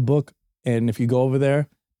Alpha Book. And if you go over there,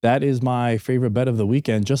 that is my favorite bet of the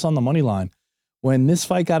weekend, just on the money line. When this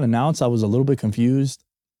fight got announced, I was a little bit confused.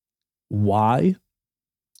 Why?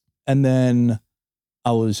 And then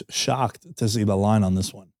I was shocked to see the line on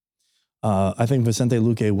this one. I think Vicente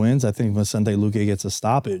Luque wins. I think Vicente Luque gets a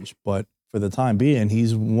stoppage. But for the time being,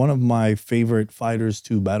 he's one of my favorite fighters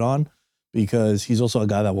to bet on because he's also a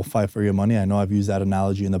guy that will fight for your money. I know I've used that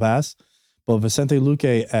analogy in the past. But Vicente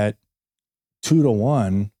Luque at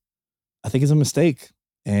 2-1, I think is a mistake.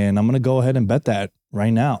 And I'm going to go ahead and bet that right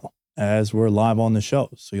now as we're live on the show.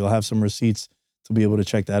 So you'll have some receipts to be able to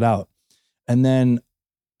check that out. And then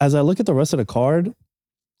as I look at the rest of the card,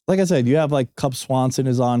 like I said, you have like Cub Swanson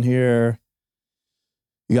is on here.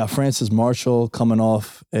 You got Francis Marshall coming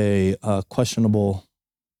off a questionable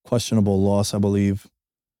loss, I believe.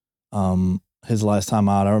 His last time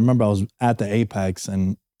out. I remember I was at the Apex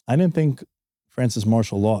and I didn't think Francis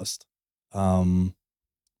Marshall lost.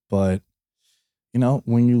 But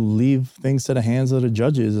when you leave things to the hands of the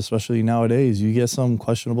judges, especially nowadays, you get some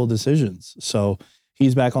questionable decisions. So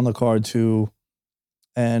he's back on the card too.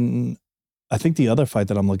 And I think the other fight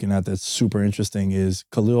that I'm looking at that's super interesting is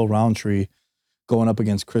Khalil Roundtree going up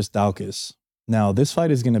against Chris Daukaus. Now, this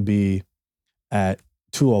fight is going to be at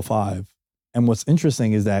 205. And what's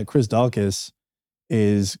interesting is that Chris Daukaus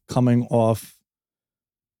is coming off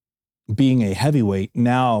being a heavyweight,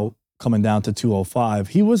 now coming down to 205.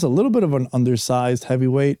 He was a little bit of an undersized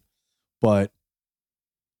heavyweight, but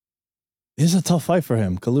it's a tough fight for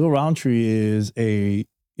him. Khalil Roundtree is he's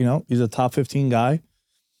a top 15 guy.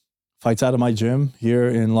 Fights out of my gym here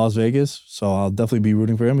in Las Vegas, so I'll definitely be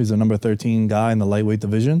rooting for him. He's a number 13 guy in the lightweight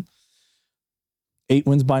division. 8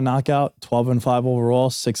 wins by knockout, 12-5 overall,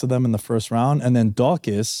 6 of them in the first round. And then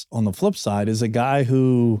Daukaus, on the flip side, is a guy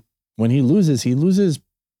who, when he loses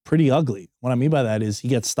pretty ugly. What I mean by that is he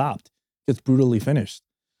gets stopped, gets brutally finished.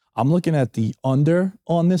 I'm looking at the under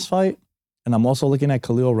on this fight, and I'm also looking at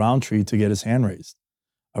Khalil Roundtree to get his hand raised.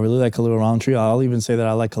 I really like Khalil Roundtree. I'll even say that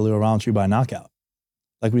I like Khalil Roundtree by knockout.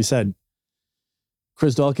 Like we said,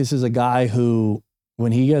 Chris Daukaus is a guy who,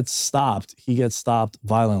 when he gets stopped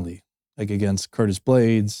violently, like against Curtis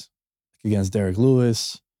Blades, like against Derek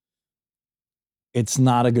Lewis. It's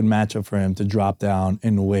not a good matchup for him to drop down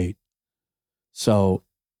in weight. So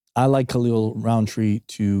I like Khalil Roundtree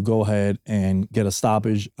to go ahead and get a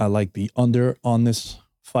stoppage. I like the under on this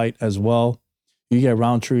fight as well. You get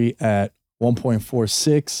Roundtree at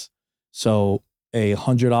 1.46. So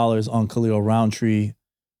 $100 on Khalil Roundtree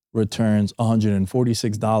returns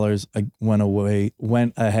 $146. I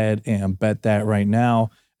went ahead and bet that right now.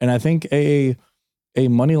 And I think a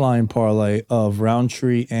money line parlay of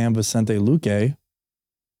Roundtree and Vicente Luque,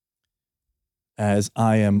 as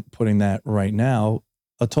I am putting that right now,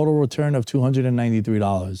 a total return of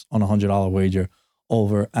 $293 on a $100 wager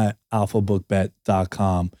over at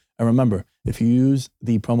alphabookbet.com. And remember, if you use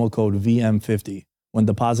the promo code VM50 when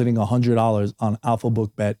depositing $100 on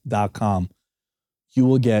alphabookbet.com, you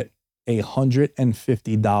will get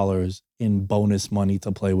 $150 in bonus money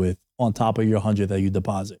to play with on top of your 100 that you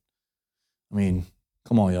deposit. I mean,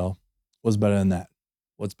 come on, y'all. What's better than that?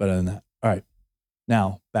 What's better than that? All right.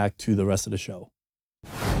 Now, back to the rest of the show.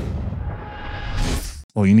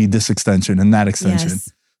 Oh, you need this extension and that extension.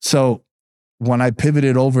 Yes. So when I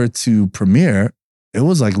pivoted over to Premiere, it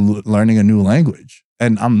was like learning a new language.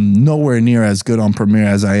 And I'm nowhere near as good on Premiere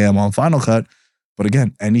as I am on Final Cut. But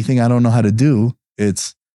again, anything I don't know how to do,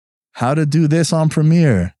 it's how to do this on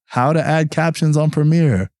Premiere, how to add captions on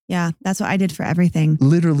Premiere. Yeah, that's what I did for everything.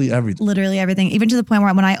 Literally everything. Literally everything. Even to the point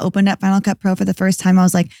where when I opened up Final Cut Pro for the first time, I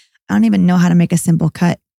was like, I don't even know how to make a simple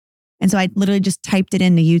cut. And so I literally just typed it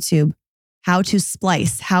into YouTube, how to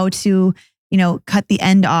splice, how to, cut the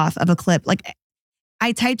end off of a clip. Like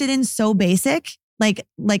I typed it in so basic, like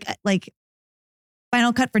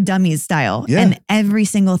Final Cut for Dummies style. Yeah. And every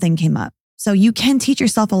single thing came up. So you can teach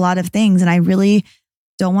yourself a lot of things. And I really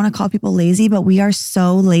don't want to call people lazy, but we are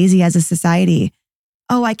so lazy as a society.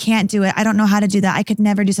 Oh, I can't do it. I don't know how to do that. I could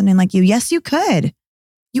never do something like you. Yes, you could.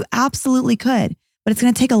 You absolutely could. But it's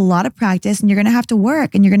going to take a lot of practice and you're going to have to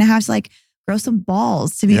work and you're going to have to grow some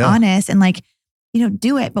balls, to be honest, and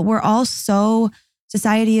do it. But we're all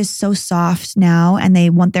society is so soft now and they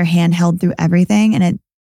want their hand held through everything. And it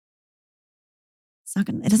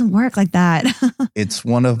doesn't work like that. It's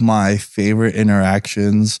one of my favorite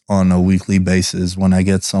interactions on a weekly basis when I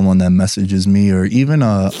get someone that messages me or even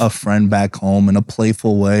a friend back home in a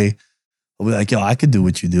playful way. I'll be like, yo, I could do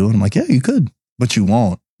what you do. And I'm like, yeah, you could, but you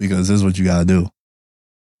won't because this is what you got to do.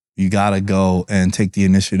 You got to go and take the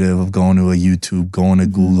initiative of going to a YouTube, going to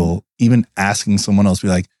Google, even asking someone else, be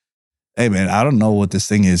like, hey man, I don't know what this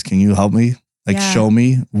thing is. Can you help me? Show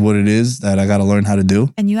me what it is that I got to learn how to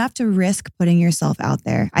do. And you have to risk putting yourself out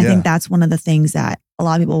there. I think that's one of the things that a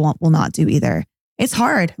lot of people will not do either. It's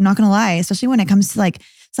hard. I'm not going to lie, especially when it comes to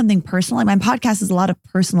something personal. Like my podcast is a lot of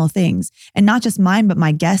personal things and not just mine, but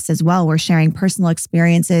my guests as well. We're sharing personal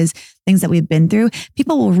experiences, things that we've been through.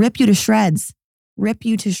 People will rip you to shreds on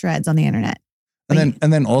the internet. And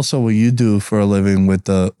then also what you do for a living with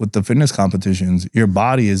the fitness competitions, your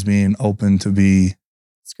body is being open to be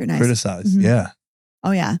criticized. Mm-hmm. Yeah.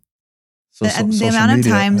 Oh yeah. So the amount of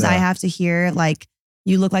times I have to hear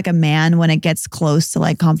you look like a man when it gets close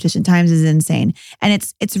to competition times is insane. And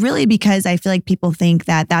it's really because I feel like people think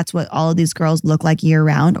that that's what all of these girls look like year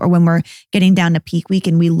round, or when we're getting down to peak week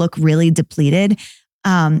and we look really depleted,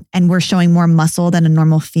 and we're showing more muscle than a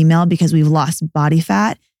normal female because we've lost body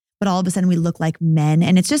fat, but all of a sudden we look like men.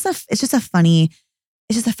 And it's just a funny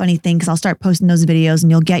thing because I'll start posting those videos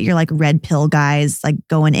and you'll get your red pill guys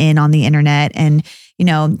going in on the internet and,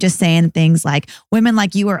 just saying things like women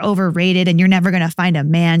like you are overrated and you're never going to find a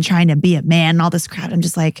man trying to be a man and all this crap. I'm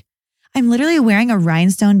just I'm literally wearing a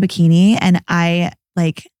rhinestone bikini and I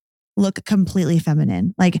look completely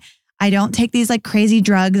feminine. I don't take these crazy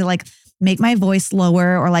drugs that make my voice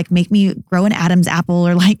lower or make me grow an Adam's apple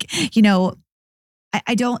or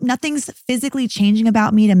I don't, nothing's physically changing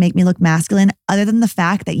about me to make me look masculine other than the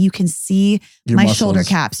fact that you can see your my muscles. Shoulder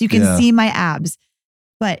caps. You can see my abs,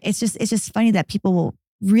 but it's just funny that people will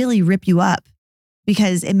really rip you up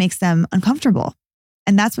because it makes them uncomfortable.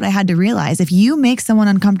 And that's what I had to realize. If you make someone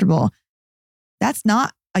uncomfortable, that's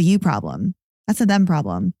not a you problem. That's a them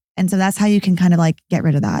problem. And so that's how you can kind of get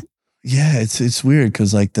rid of that. Yeah, it's weird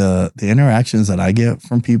because the interactions that I get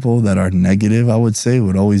from people that are negative, I would say,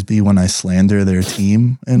 would always be when I slander their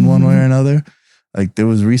team in one way or another. There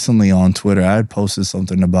was recently on Twitter, I had posted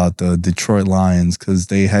something about the Detroit Lions because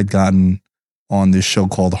they had gotten on this show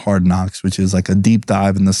called Hard Knocks, which is a deep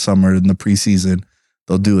dive in the summer, in the preseason.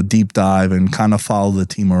 They'll do a deep dive and kind of follow the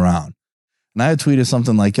team around. And I had tweeted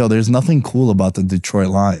something yo, there's nothing cool about the Detroit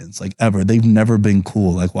Lions, ever. They've never been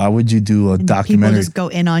cool. Why would you do a documentary? People just go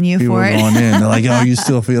in on you for it. Going in. They're oh, you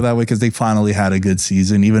still feel that way? Because they finally had a good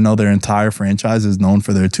season, even though their entire franchise is known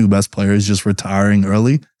for their two best players just retiring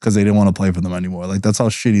early because they didn't want to play for them anymore. That's how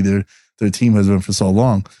shitty their team has been for so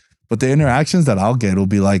long. But the interactions that I'll get will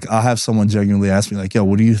be I'll have someone genuinely ask me yo,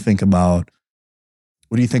 what do you think about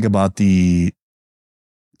the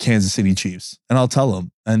Kansas City Chiefs? And I'll tell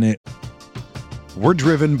them. We're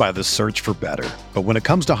driven by the search for better. But when it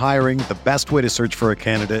comes to hiring, the best way to search for a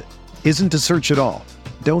candidate isn't to search at all.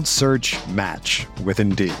 Don't search, match with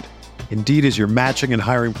Indeed. Indeed is your matching and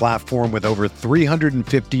hiring platform with over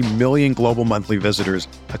 350 million global monthly visitors,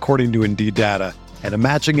 according to Indeed data, and a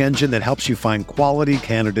matching engine that helps you find quality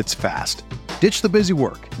candidates fast. Ditch the busy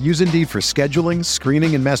work. Use Indeed for scheduling,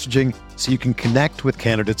 screening, and messaging so you can connect with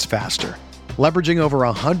candidates faster. Leveraging over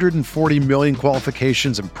 140 million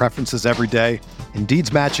qualifications and preferences every day,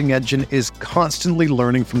 Indeed's matching engine is constantly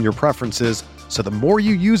learning from your preferences, so the more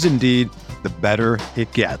you use Indeed, the better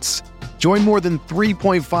it gets. Join more than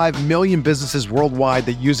 3.5 million businesses worldwide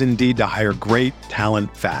that use Indeed to hire great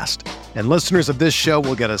talent fast. And listeners of this show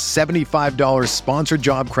will get a $75 sponsored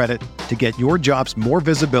job credit to get your jobs more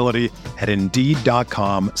visibility at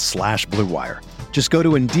Indeed.com/Blue Wire. Just go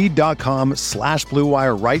to Indeed.com/Blue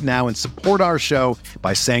Wire right now and support our show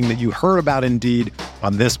by saying that you heard about Indeed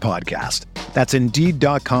on this podcast. That's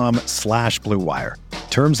Indeed.com/Blue Wire.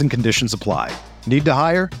 Terms and conditions apply. Need to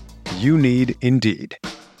hire? You need Indeed.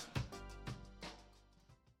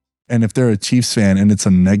 And if they're a Chiefs fan and it's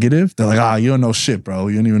a negative, they're like, you don't know shit, bro.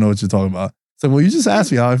 You don't even know what you're talking about. It's like, well, you just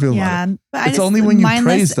asked me how I feel about it. But it's only when you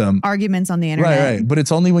praise them. Arguments on the internet. Right. But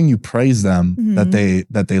it's only when you praise them that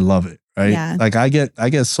they love it, right? Yeah. Like I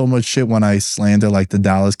get so much shit when I slander like the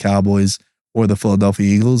Dallas Cowboys or the Philadelphia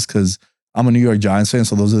Eagles because I'm a New York Giants fan,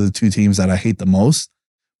 so those are the two teams that I hate the most.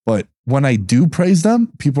 But when I do praise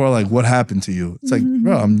them, people are like, what happened to you? It's like,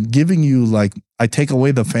 bro, I'm giving you like, I take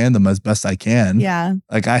away the fandom as best I can. Yeah.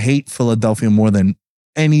 Like I hate Philadelphia more than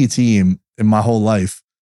any team in my whole life.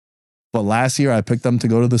 But last year I picked them to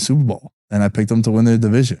go to the Super Bowl and I picked them to win their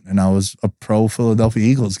division. And I was a pro Philadelphia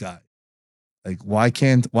Eagles guy. Like why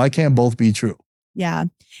can't both be true? Yeah.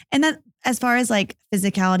 And then as far as like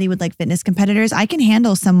physicality with like fitness competitors, I can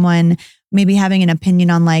handle someone maybe having an opinion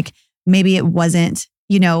on like, maybe it wasn't,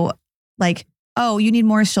 like, oh, you need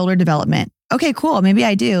more shoulder development. Okay, cool. Maybe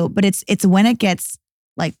I do. But it's when it gets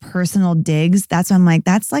like personal digs, that's when I'm like,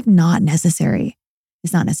 that's like not necessary.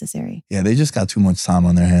 It's not necessary. Yeah, they just got too much time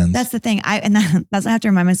on their hands. That's the thing. That's what I have to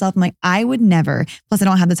remind myself. I'm like, I would never, plus I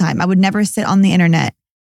don't have the time. I would never sit on the internet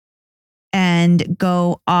and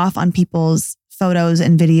go off on people's photos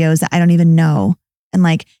and videos that I don't even know and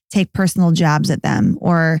like take personal jabs at them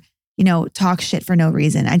or, talk shit for no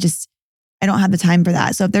reason. I don't have the time for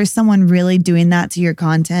that. So if there's someone really doing that to your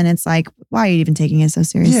content, it's like, why are you even taking it so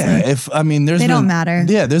seriously? Yeah, they don't matter.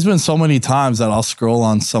 Yeah, there's been so many times that I'll scroll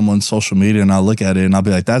on someone's social media and I'll look at it and I'll be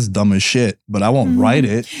like, that's dumb as shit, but I won't write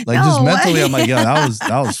it. Like just mentally, I'm like, yeah,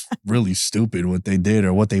 that was really stupid what they did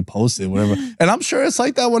or what they posted, whatever. And I'm sure it's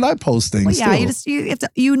like that when I post things. Well, yeah, too. you have to,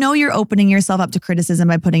 you're opening yourself up to criticism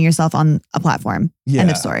by putting yourself on a platform. Yeah, end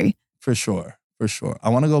of story. For sure. I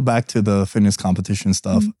want to go back to the fitness competition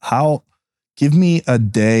stuff. Give me a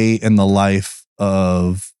day in the life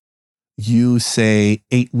of you, say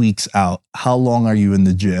 8 weeks out. How long are you in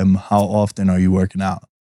the gym? How often are you working out?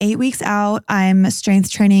 8 weeks out, I'm strength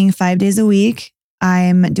training 5 days a week.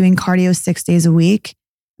 I'm doing cardio 6 days a week.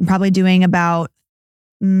 I'm probably doing about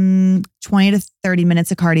 20 to 30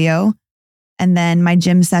 minutes of cardio. And then my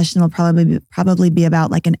gym session will probably be about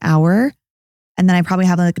like an hour. And then I probably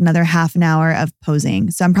have like another half an hour of posing.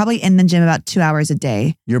 So I'm probably in the gym about 2 hours a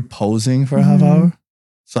day. You're posing for a half hour?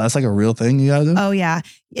 So that's like a real thing you gotta do? Oh yeah.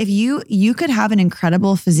 If you could have an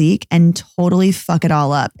incredible physique and totally fuck it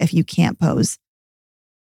all up if you can't pose.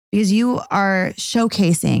 Because you are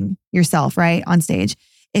showcasing yourself, right? On stage.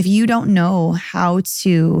 If you don't know how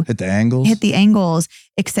to hit the angles,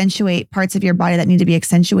 accentuate parts of your body that need to be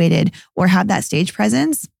accentuated or have that stage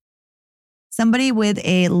presence, somebody with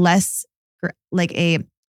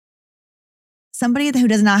somebody who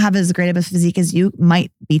does not have as great of a physique as you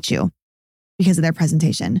might beat you because of their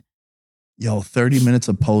presentation. Yo, 30 minutes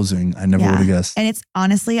of posing. I never would have guessed. And it's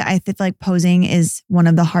honestly, I feel like posing is one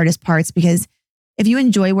of the hardest parts because if you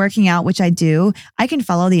enjoy working out, which I do, I can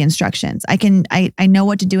follow the instructions. I know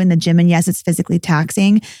what to do in the gym. And yes, it's physically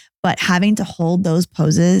taxing, but having to hold those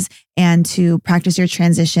poses and to practice your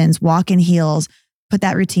transitions, walk in heels, put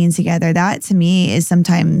that routine together, that to me is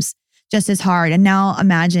sometimes just as hard. And now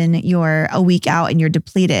imagine you're a week out and you're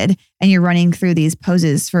depleted and you're running through these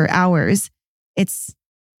poses for hours. It's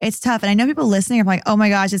tough. And I know people listening are like, oh my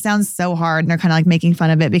gosh, it sounds so hard. And they're kind of like making fun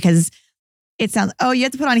of it because it sounds, oh, you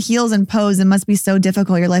have to put on heels and pose. It must be so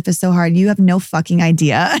difficult. Your life is so hard. You have no fucking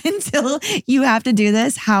idea until you have to do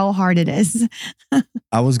this, how hard it is.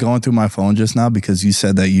 I was going through my phone just now because you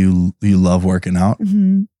said that you love working out.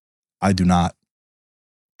 Mm-hmm. I do not.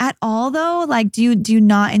 At all though? Like, do you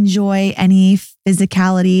not enjoy any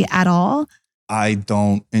physicality at all? I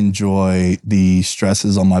don't enjoy the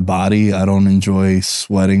stresses on my body. I don't enjoy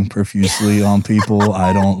sweating profusely on people.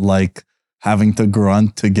 I don't like having to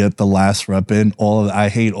grunt to get the last rep in. All of it. I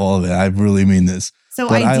hate all of it. I really mean this. So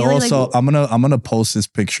but I ideally, also, I'm gonna post this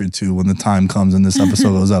picture too when the time comes and this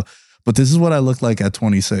episode goes up. But this is what I look like at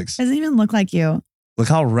 26. Doesn't even look like you. Look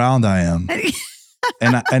how round I am.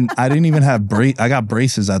 And I didn't even have I got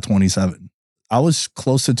braces at 27. I was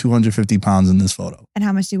close to 250 pounds in this photo. And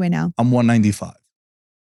how much do you weigh now? I'm 195.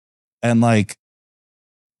 And like,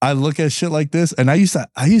 I look at shit like this, and I used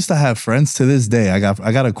to have friends to this day. I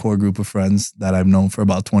got a core group of friends that I've known for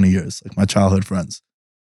about 20 years, like my childhood friends.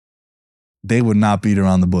 They would not beat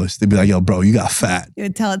around the bush. They'd be like, yo, bro, you got fat. You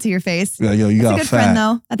would tell it to your face. Be like, yo, you That's got a good fat. friend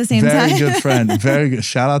though, at the same time. Very good friend. Very good.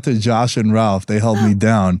 Shout out to Josh and Ralph. They held me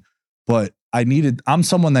down. But I'm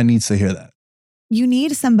someone that needs to hear that. You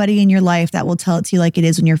need somebody in your life that will tell it to you like it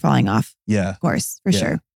is when you're falling off. Yeah. Of course, for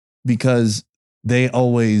sure. Because they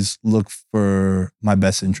always look for my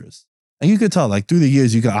best interest. And you could tell, like, through the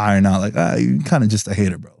years, you could iron out, like, you're kind of just a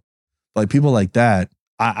hater, bro. Like, people like that,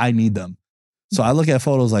 I need them. So I look at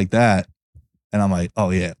photos like that, and I'm like, oh,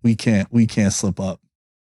 yeah, we can't slip up.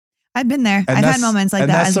 I've been there. And I've had moments like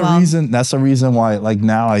that as well. That's the reason why, like,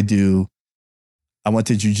 now I went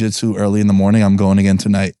to jiu-jitsu early in the morning. I'm going again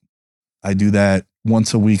tonight. I do that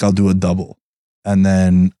once a week. I'll do a double. And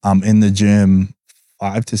then I'm in the gym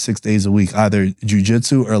 5 to 6 days a week, either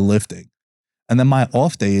jiu-jitsu or lifting. And then my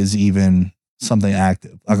off day is even something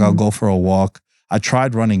active. Like I'll go for a walk. I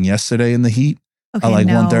tried running yesterday in the heat at like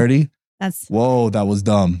 1:30. Whoa, that was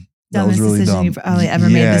dumb. That was really dumb. You've probably ever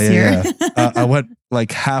made this year. I went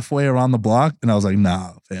like halfway around the block and I was like,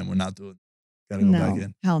 nah, fam, we're not doing it. Gotta go back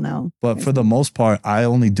in. Hell no. But for the most part, I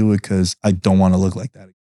only do it because I don't want to look like that.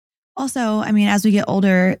 Also, I mean, as we get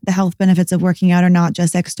older, the health benefits of working out are not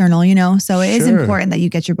just external, So it is important that you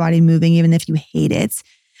get your body moving, even if you hate it.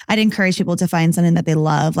 I'd encourage people to find something that they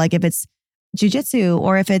love. Like if it's jiu-jitsu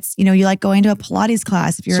or if it's, you like going to a Pilates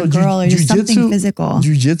class, if you're a girl or just something physical.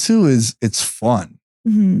 Jiu-jitsu it's fun.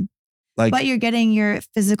 Mm-hmm. But you're getting your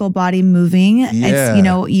physical body moving. Yeah.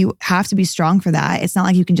 It's, you have to be strong for that. It's not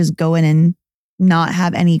like you can just go in and not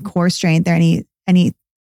have any core strength or any,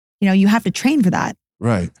 you have to train for that.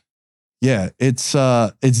 Right. Yeah, it's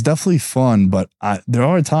definitely fun, but there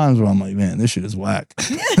are times where I'm like, man, this shit is whack.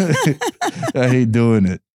 I hate doing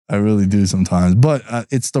it. I really do sometimes, but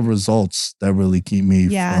it's the results that really keep me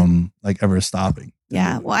from like ever stopping.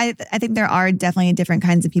 Yeah, well, I think there are definitely different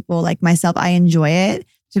kinds of people. Like myself, I enjoy it.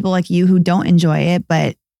 People like you who don't enjoy it,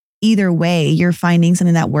 but either way, you're finding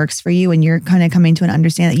something that works for you, and you're kind of coming to an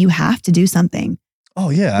understanding that you have to do something. Oh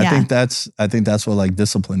yeah, I think that's what like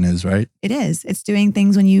discipline is, right? It is. It's doing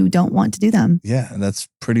things when you don't want to do them. Yeah, that's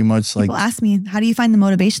pretty much like. People ask me, "How do you find the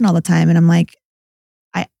motivation all the time?" And I'm like,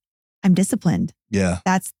 I'm disciplined. Yeah.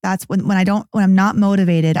 That's when I'm not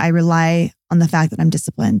motivated, I rely on the fact that I'm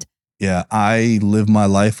disciplined. Yeah, I live my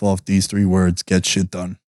life off these 3 words: get shit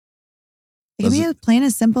done. It can be as plain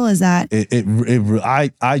as simple as that.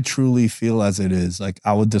 I truly feel as it is. Like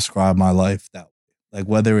I would describe my life that way. Like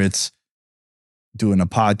whether it's doing a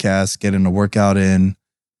podcast, getting a workout in,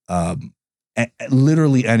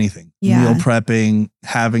 literally anything. Yeah. Meal prepping,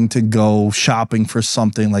 having to go shopping for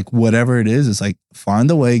something, like whatever it is, it's like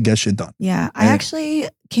find a way, get shit done. Yeah. I actually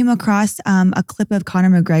came across a clip of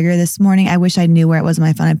Conor McGregor this morning. I wish I knew where it was on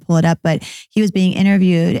my phone. I'd pull it up, but he was being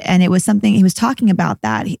interviewed and it was something, he was talking about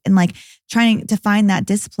that and like trying to find that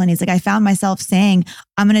discipline. He's like, I found myself saying,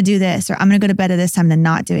 I'm going to do this, or I'm going to go to bed at this time and then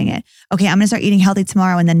not doing it. Okay, I'm going to start eating healthy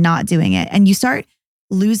tomorrow and then not doing it. And you start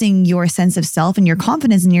losing your sense of self and your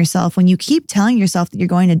confidence in yourself when you keep telling yourself that you're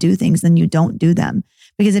going to do things, then you don't do them.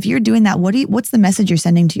 Because if you're doing that, what's the message you're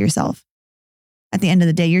sending to yourself? At the end of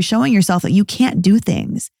the day, you're showing yourself that you can't do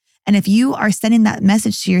things. And if you are sending that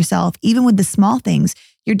message to yourself, even with the small things,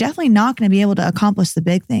 you're definitely not going to be able to accomplish the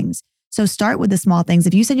big things. So start with the small things.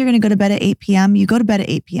 If you said you're going to go to bed at 8 p.m., you go to bed at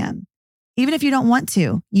 8 p.m. Even if you don't want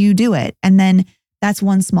to, you do it. And then that's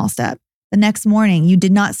one small step. The next morning, you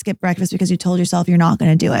did not skip breakfast because you told yourself you're not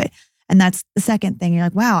going to do it. And that's the second thing. You're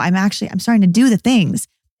like, wow, I'm starting to do the things.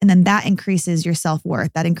 And then that increases your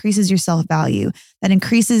self-worth. That increases your self-value. That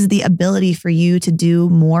increases the ability for you to do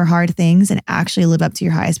more hard things and actually live up to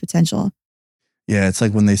your highest potential. Yeah, it's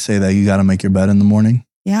like when they say that you got to make your bed in the morning.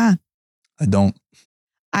 Yeah. I don't.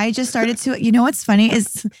 I just started to, what's funny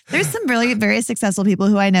is there's some really very successful people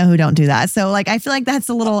who I know who don't do that. So like, I feel like that's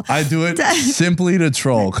a little. I do it simply to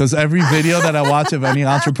troll, because every video that I watch of any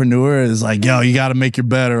entrepreneur is like, yo, you got to make your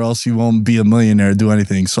bed or else you won't be a millionaire or do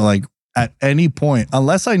anything. So like at any point,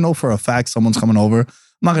 unless I know for a fact someone's coming over, I'm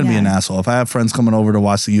not going to be an asshole. If I have friends coming over to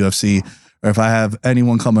watch the UFC or if I have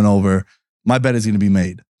anyone coming over, my bed is going to be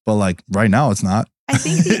made. But like right now, it's not. I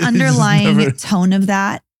think the underlying tone of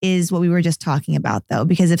that is what we were just talking about, though,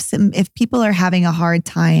 because if people are having a hard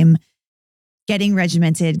time getting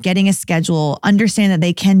regimented, getting a schedule, understand that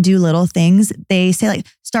they can do little things, they say like,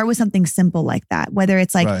 start with something simple like that. Whether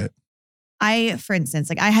it's like, For instance,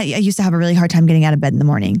 like I used to have a really hard time getting out of bed in the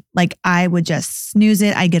morning. Like I would just snooze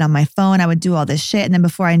it. I'd get on my phone. I would do all this shit. And then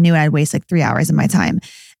before I knew it, I'd waste like 3 hours of my time.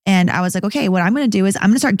 And I was like, okay, what I'm going to do is I'm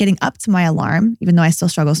going to start getting up to my alarm, even though I still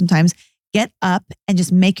struggle sometimes. Get up and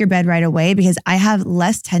just make your bed right away, because I have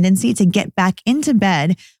less tendency to get back into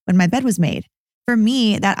bed when my bed was made. For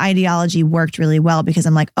me, that ideology worked really well because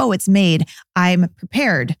I'm like, oh, it's made. I'm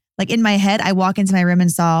prepared. Like in my head, I walk into my room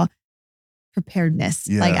and saw preparedness.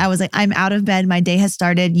 Yeah. Like I was like, I'm out of bed. My day has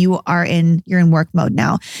started. You're in work mode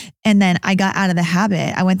now. And then I got out of the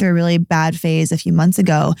habit. I went through a really bad phase a few months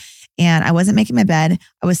ago and I wasn't making my bed.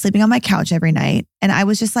 I was sleeping on my couch every night. And I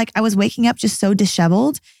was just like, I was waking up just so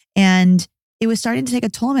disheveled. And it was starting to take a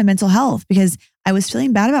toll on my mental health because I was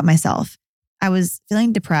feeling bad about myself. I was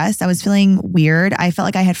feeling depressed. I was feeling weird. I felt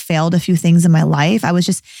like I had failed a few things in my life. I was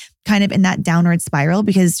just kind of in that downward spiral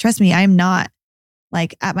because trust me, I'm not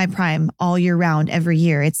like at my prime all year round every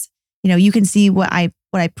year. It's, you can see what I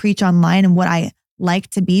preach online and what I like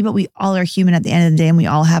to be, but we all are human at the end of the day and we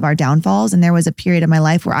all have our downfalls. And there was a period of my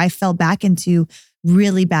life where I fell back into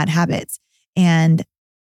really bad habits. And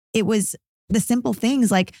it was the simple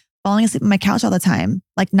things like falling asleep on my couch all the time,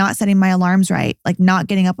 like not setting my alarms right, like not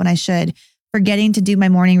getting up when I should, forgetting to do my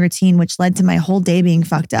morning routine, which led to my whole day being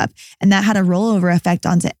fucked up. And that had a rollover effect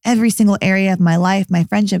onto every single area of my life, my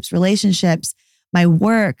friendships, relationships, my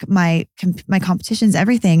work, my competitions,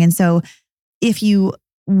 everything. And so if you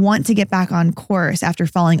want to get back on course after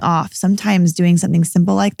falling off, sometimes doing something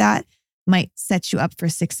simple like that might set you up for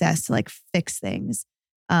success to like fix things.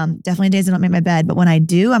 Definitely days I don't make my bed, but when I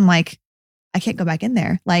do, I'm like, I can't go back in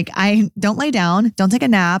there. Like I don't lay down, don't take a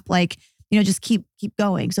nap, like, just keep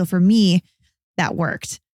going. So for me, that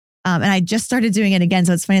worked. And I just started doing it again.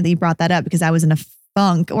 So it's funny that you brought that up because I was in a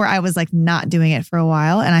funk or I was like not doing it for a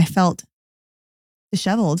while and I felt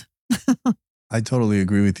disheveled. I totally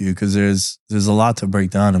agree with you because there's a lot to break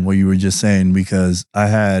down in what you were just saying because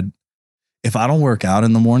if I don't work out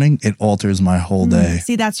in the morning, it alters my whole day.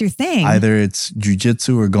 See, that's your thing. Either it's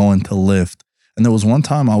jujitsu or going to lift. And there was one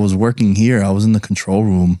time I was working here. I was in the control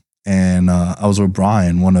room and I was with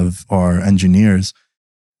Brian, one of our engineers.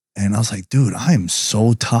 And I was like, dude, I am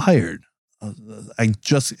so tired. I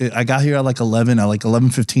got here at like 11, at like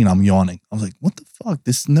 11:15, I'm yawning. I was like, what the fuck?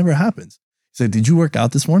 This never happens. He said, did you work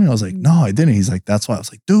out this morning? I was like, no, I didn't. He's like, that's why. I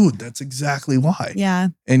was like, dude, that's exactly why. Yeah.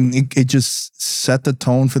 And it just set the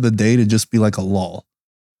tone for the day to just be like a lull,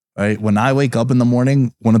 right? When I wake up in the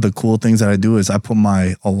morning, one of the cool things that I do is I put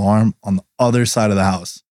my alarm on the other side of the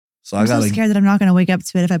house. So I'm so scared that I'm not going to wake up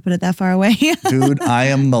to it if I put it that far away. Dude, I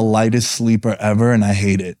am the lightest sleeper ever and I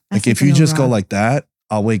hate it. Like if you just go like that,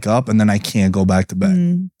 I'll wake up and then I can't go back to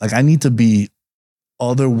bed. Like I need to be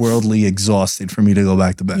otherworldly exhausted for me to go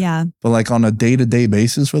back to bed. Yeah. But like on a day-to-day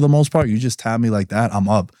basis, for the most part, you just tap me like that, I'm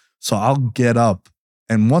up. So I'll get up.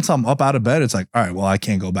 And once I'm up out of bed, it's like, all right, well, I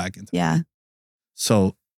can't go back into bed.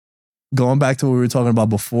 So going back to what we were talking about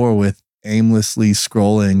before with aimlessly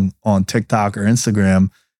scrolling on TikTok or Instagram,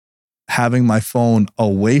 having my phone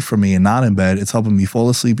away from me and not in bed, it's helping me fall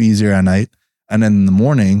asleep easier at night. And then in the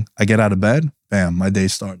morning, I get out of bed, bam, my day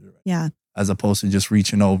started. Yeah. As opposed to just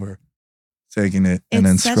reaching over, taking it, and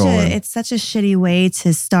then scrolling. It's such a shitty way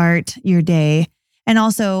to start your day. And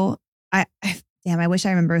also, I wish I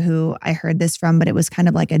remember who I heard this from, but it was kind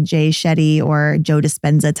of like a Jay Shetty or Joe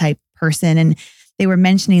Dispenza type person. And they were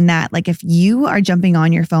mentioning that like if you are jumping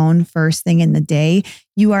on your phone first thing in the day,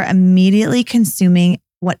 you are immediately consuming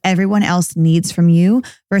what everyone else needs from you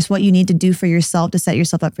versus what you need to do for yourself to set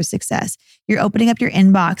yourself up for success. You're opening up your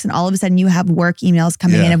inbox and all of a sudden you have work emails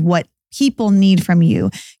coming in of what people need from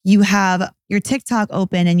you. You have your TikTok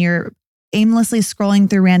open and you're aimlessly scrolling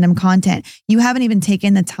through random content. You haven't even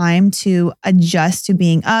taken the time to adjust to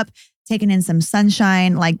being up, taken in some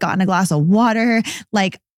sunshine, like gotten a glass of water,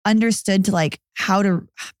 like understood to like how to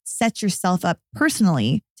set yourself up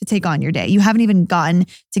personally to take on your day. You haven't even gotten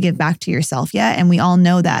to give back to yourself yet. And we all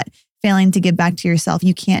know that failing to give back to yourself,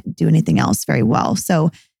 you can't do anything else very well. So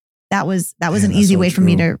that was an easy way for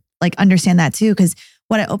me to like understand that too. Cause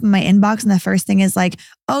when I open my inbox and the first thing is like,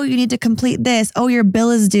 oh, you need to complete this. Oh, your bill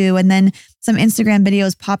is due. And then some Instagram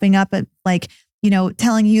videos popping up at like,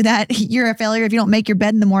 telling you that you're a failure if you don't make your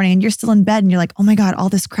bed in the morning and you're still in bed and you're like, oh my God, all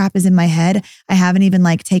this crap is in my head. I haven't even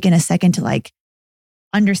like taken a second to like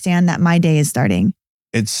understand that my day is starting.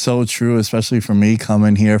 It's so true, especially for me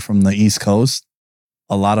coming here from the East Coast.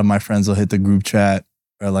 A lot of my friends will hit the group chat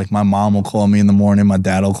or like my mom will call me in the morning. My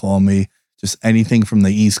dad will call me. Just anything from the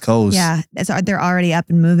East Coast. Yeah, they're already up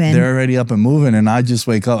and moving. They're already up and moving. And I just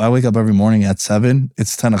wake up. I wake up every morning at 7.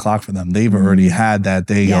 It's 10 o'clock for them. They've already had that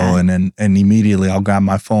day going. And immediately I'll grab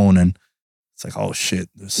my phone and it's like, oh shit,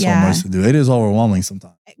 there's so Yeah. much to do. It is overwhelming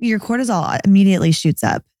sometimes. Your cortisol immediately shoots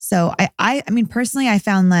up. So I mean, personally, I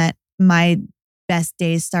found that my best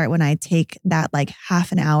days start when I take that like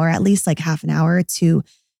half an hour, at least like half an hour to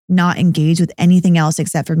not engage with anything else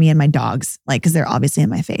except for me and my dogs. Like, cause they're obviously in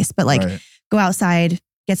my face, but like go outside,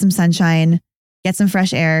 get some sunshine, get some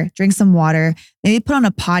fresh air, drink some water, maybe put on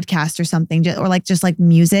a podcast or something, or like just like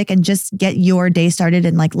music, and just get your day started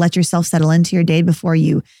and like let yourself settle into your day before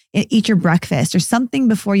you eat your breakfast or something,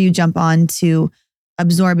 before you jump on to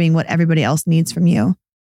absorbing what everybody else needs from you.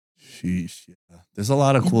 Sheesh, yeah. There's a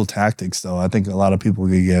lot of cool tactics though. I think a lot of people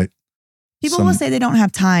could get. People will say they don't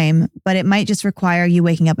have time, but it might just require you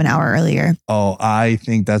waking up an hour earlier. Oh, I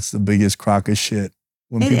think that's the biggest crock of shit.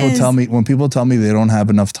 When It people is. tell me they don't have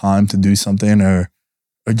enough time to do something, or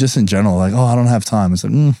just in general, like, oh, I don't have time. It's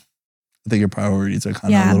like, I think your priorities are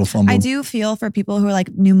kind of a little fumbled. I do feel for people who are like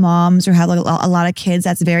new moms or have like a lot of kids,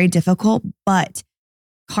 that's very difficult, but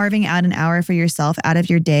carving out an hour for yourself out of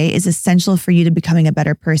your day is essential for you to becoming a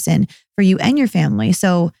better person for you and your family.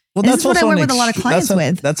 So this is what I work with a lot of clients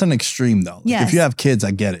with. That's an extreme though. Like, Yes. if you have kids,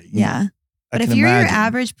 I get it. Yeah. I But if can you're imagine. your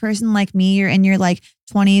average person like me, you're in your like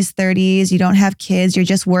 20s, 30s, you don't have kids, you're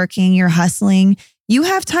just working, you're hustling, you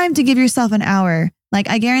have time to give yourself an hour. Like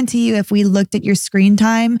I guarantee you, if we looked at your screen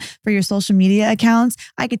time for your social media accounts,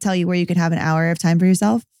 I could tell you where you could have an hour of time for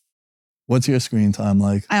yourself. What's your screen time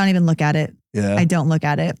like? I don't even look at it. Yeah. I don't look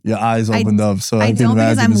at it. Your eyes opened up. So I I can don't,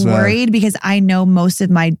 because imagine I'm as well. worried, because I know most of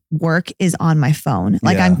my work is on my phone.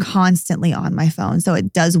 Like Yeah. I'm constantly on my phone. So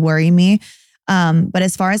it does worry me. But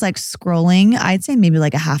as far as like scrolling, I'd say maybe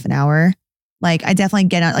like a half an hour. Like I definitely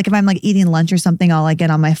get on, like if I'm like eating lunch or something, I'll like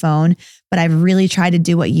get on my phone, but I've really tried to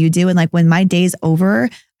do what you do. And like when my day's over,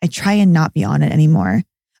 I try and not be on it anymore.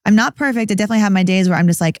 I'm not perfect. I definitely have my days where I'm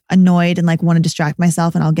just like annoyed and like want to distract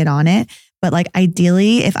myself, and I'll get on it. But like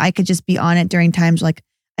ideally, if I could just be on it during times like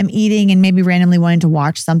I'm eating and maybe randomly wanting to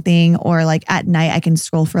watch something, or like at night I can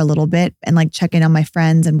scroll for a little bit and like check in on my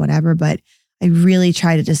friends and whatever. But I really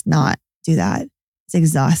try to just not do that. It's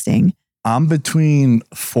exhausting. I'm between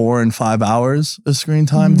 4 and 5 hours of screen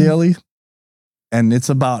time daily. And it's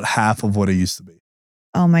about half of what it used to be.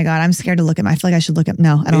 Oh my God. I'm scared to look at I feel like I should look at,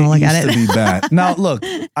 no, I don't want to look at it. It used to be bad. Now, look,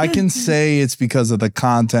 I can say it's because of the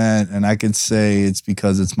content, and I can say it's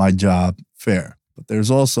because it's my job. Fair. But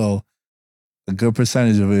there's also a good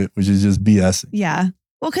percentage of it, which is just BS. Yeah.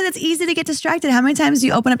 Well, because it's easy to get distracted. How many times do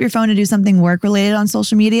you open up your phone to do something work related on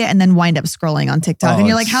social media and then wind up scrolling on TikTok? And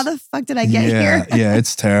you're like, how the fuck did I get here? Yeah,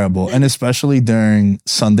 it's terrible. And especially during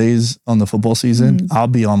Sundays on the football season, I'll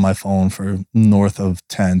be on my phone for north of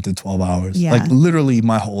 10 to 12 hours. Yeah. Like literally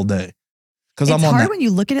my whole day. Because It's I'm on hard that. when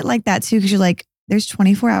you look at it like that too, because you're like, there's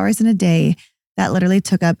 24 hours in a day that literally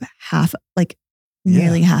took up half, like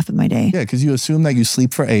nearly half of my day. Yeah, because you assume that you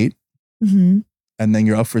sleep for 8 Mm-hmm. and then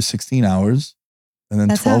you're up for 16 hours. And then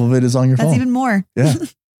That's 12 of it is on your phone. That's even more. Yeah.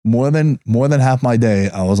 More than half my day,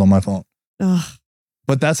 I was on my phone. Ugh.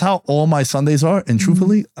 But that's how all my Sundays are. And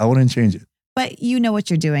truthfully, I wouldn't change it. But you know what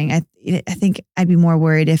you're doing. I think I'd be more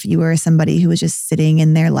worried if you were somebody who was just sitting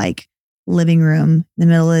in their like living room in the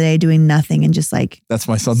middle of the day doing nothing and just like That's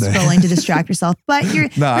my Sunday. scrolling to distract yourself. But this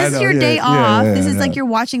is your day off. This is like you're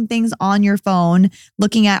watching things on your phone,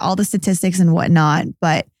 looking at all the statistics and whatnot,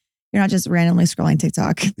 but you're not just randomly scrolling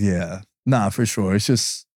TikTok. Yeah. Nah, for sure. It's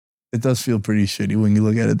just, it does feel pretty shitty when you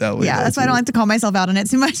look at it that way. Yeah, that's why I don't like to call myself out on it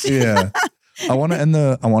too much. Yeah. I want to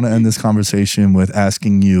end this conversation with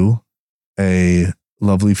asking you, a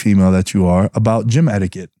lovely female that you are, about gym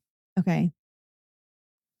etiquette. Okay.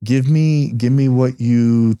 Give me what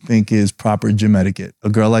you think is proper gym etiquette. A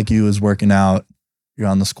girl like you is working out, you're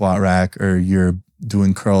on the squat rack or you're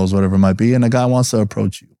doing curls, whatever it might be, and a guy wants to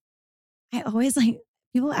approach you. I always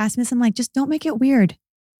people ask me this, I'm like, just don't make it weird.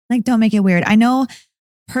 Like, don't make it weird. I know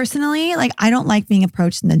personally, like I don't like being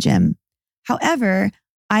approached in the gym. However,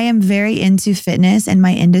 I am very into fitness and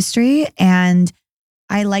my industry, and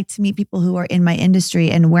I like to meet people who are in my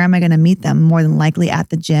industry. And where am I going to meet them? More than likely at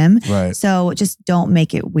the gym. Right. So just don't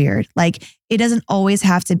make it weird. Like it doesn't always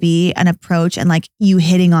have to be an approach and like you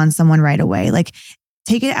hitting on someone right away. Like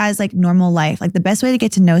take it as like normal life. Like the best way to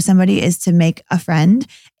get to know somebody is to make a friend,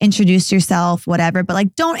 introduce yourself, whatever, but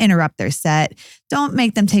like don't interrupt their set. Don't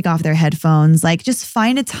make them take off their headphones. Like just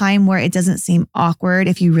find a time where it doesn't seem awkward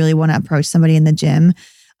if you really want to approach somebody in the gym.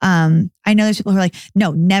 I know there's people who are like,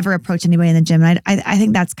 no, never approach anybody in the gym. And I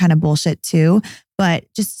think that's kind of bullshit too, but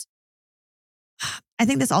just, I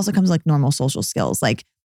think this also comes with like normal social skills. Like,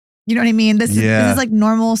 you know what I mean? This is like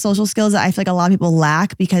normal social skills that I feel like a lot of people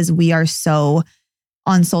lack because we are so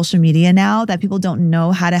on social media now that people don't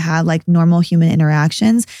know how to have like normal human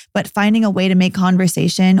interactions, but finding a way to make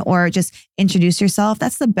conversation or just introduce yourself,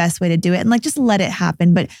 that's the best way to do it. And like, just let it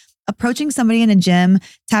happen. But approaching somebody in a gym,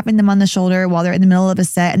 tapping them on the shoulder while they're in the middle of a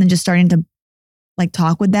set and then just starting to like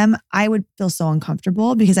talk with them, I would feel so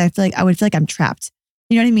uncomfortable because I would feel like I'm trapped.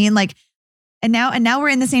 You know what I mean? Like, and now we're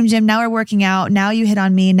in the same gym. Now we're working out. Now you hit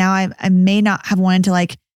on me. Now I may not have wanted to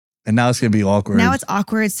like. And now it's going to be awkward. Now it's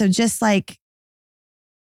awkward. So just like,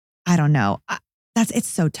 I don't know. It's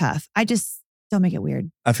so tough. I just don't make it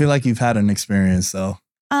weird. I feel like you've had an experience though.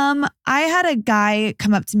 I had a guy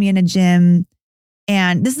come up to me in a gym,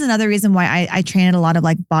 and this is another reason why I train at a lot of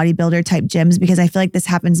like bodybuilder type gyms, because I feel like this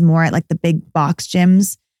happens more at like the big box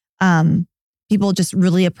gyms. People just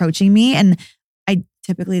really approaching me, and I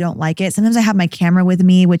typically don't like it. Sometimes I have my camera with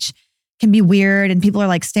me, which can be weird and people are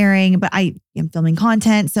like staring, but I am filming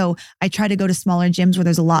content. So I try to go to smaller gyms where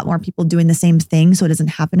there's a lot more people doing the same thing, so it doesn't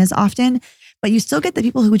happen as often. But you still get the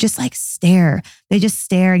people who just like stare. They just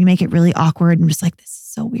stare and you make it really awkward and just like, this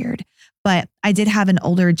is so weird. But I did have an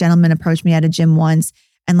older gentleman approach me at a gym once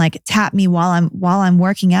and like tap me while I'm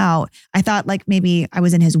working out. I thought like maybe I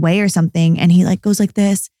was in his way or something. And he like goes like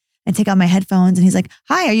this and take out my headphones and he's like,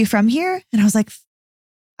 "Hi, are you from here?" And I was like,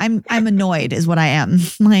 I'm annoyed is what I am.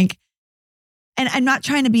 Like, and I'm not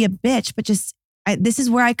trying to be a bitch, but just this is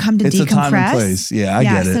where I come to it's decompress. It's a time and place. Yeah, I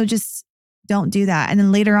get it. So just don't do that. And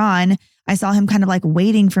then later on, I saw him kind of like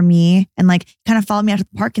waiting for me and like kind of followed me out to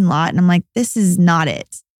the parking lot. And I'm like, this is not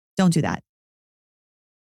it. Don't do that.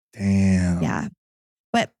 Damn. Yeah.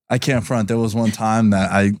 But I can't front. There was one time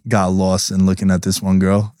that I got lost in looking at this one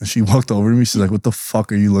girl and she walked over to me. She's like, "What the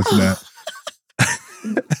fuck are you looking at?"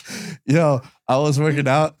 Yo, I was working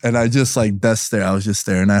out and I just like I was just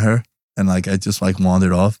staring at her and like I just like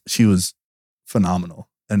wandered off. She was phenomenal.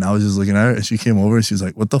 And I was just looking at her and she came over and she's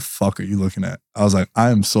like, "What the fuck are you looking at?" I was like,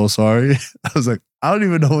 "I am so sorry." I was like, I don't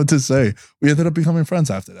even know what to say. We ended up becoming friends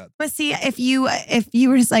after that. But see, if you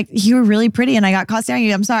were just like, "You were really pretty and I got caught staring at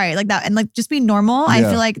you, I'm sorry," like that, and like just be normal, yeah. I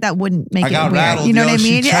feel like that wouldn't make it weird. Rattled, you know what I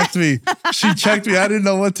mean? She checked me. She checked me. I didn't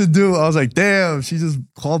know what to do. I was like, damn, she just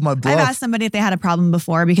called my bluff. I've asked somebody if they had a problem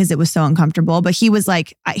before because it was so uncomfortable, but he was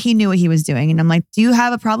like, he knew what he was doing. And I'm like, "Do you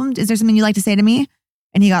have a problem? Is there something you'd like to say to me?"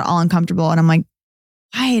 And he got all uncomfortable. And I'm like,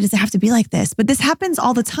 why does it have to be like this? But this happens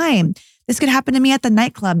all the time. This could happen to me at the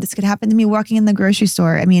nightclub. This could happen to me working in the grocery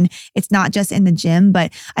store. I mean, it's not just in the gym,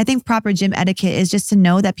 but I think proper gym etiquette is just to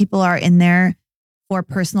know that people are in there for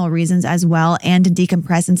personal reasons as well and to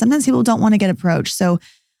decompress. And sometimes people don't want to get approached. So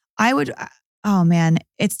oh man,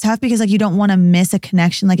 it's tough because like you don't want to miss a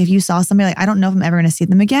connection. Like if you saw somebody, like I don't know if I'm ever going to see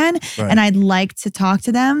them again, right, and I'd like to talk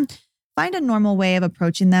to them, find a normal way of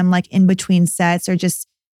approaching them, like in between sets, or just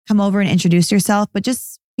come over and introduce yourself, but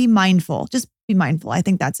just be mindful. Just be mindful. I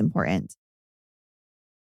think that's important.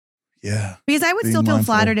 Yeah. Because I would still feel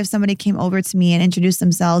flattered if somebody came over to me and introduced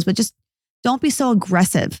themselves, but just don't be so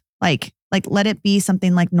aggressive. Like let it be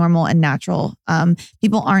something like normal and natural.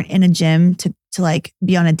 People aren't in a gym to like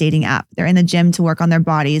be on a dating app. They're in the gym to work on their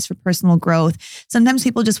bodies for personal growth. Sometimes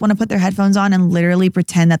people just want to put their headphones on and literally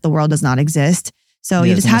pretend that the world does not exist. So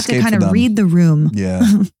you just have to kind of read the room. Yeah.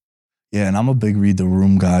 Yeah, and I'm a big read the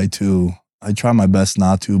room guy too. I try my best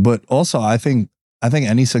not to, but also I think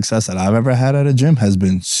any success that I've ever had at a gym has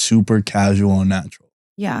been super casual and natural.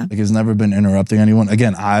 Yeah. Like it's never been interrupting anyone.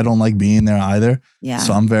 Again, I don't like being there either. Yeah.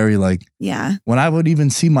 So I'm very like, yeah. When I would even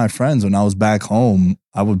see my friends when I was back home,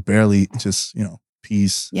 I would barely just,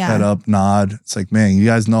 peace, head up, nod. It's like, man, you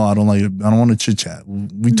guys know I don't want to chit chat.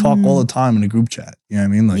 We talk all the time in a group chat. You know what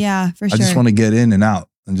I mean? Like, yeah, for sure. I just want to get in and out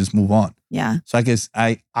and just move on. Yeah. So I guess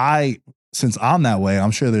I since I'm that way,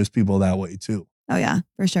 I'm sure there's people that way too. Oh yeah,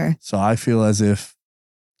 for sure. So I feel as if,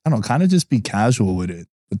 I don't know, kind of just be casual with it,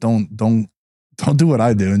 but don't do what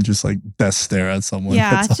I do and just like death stare at someone.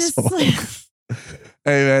 Yeah, it's just like...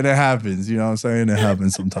 Hey man, it happens. You know what I'm saying? It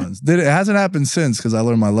happens sometimes. It hasn't happened since because I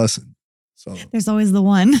learned my lesson. So there's always the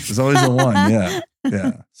one. There's always the one. Yeah.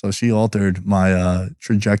 Yeah. So she altered my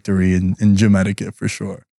trajectory in gym etiquette for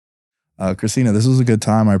sure. Christina, this was a good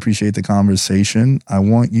time. I appreciate the conversation. I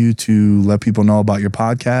want you to let people know about your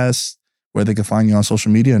podcast, where they can find you on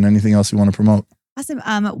social media, and anything else you want to promote. Awesome.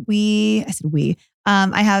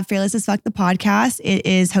 I have Fearless as Fuck, the podcast. It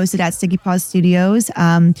is hosted at Sticky Paws Studios.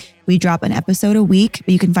 We drop an episode a week, but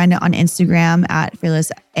you can find it on Instagram at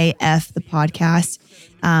Fearless AF, the podcast.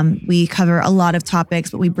 We cover a lot of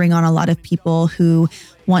topics, but we bring on a lot of people who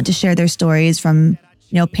want to share their stories from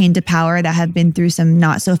pain to power, that have been through some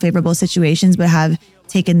not so favorable situations, but have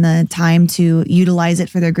taken the time to utilize it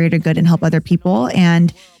for their greater good and help other people.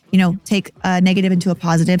 And take a negative into a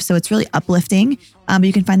positive. So it's really uplifting. But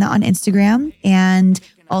you can find that on Instagram. And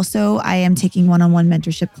also, I am taking one-on-one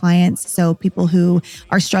mentorship clients. So people who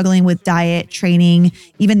are struggling with diet, training,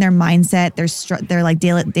 even their mindset, their like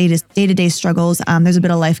day-to-day struggles. There's a bit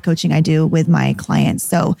of life coaching I do with my clients.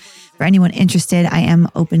 So for anyone interested, I am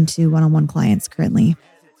open to one-on-one clients currently.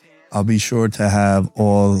 I'll be sure to have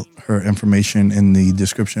all her information in the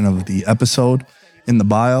description of the episode in the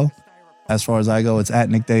bio. As far as I go, it's at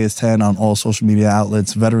Nick Day10 on all social media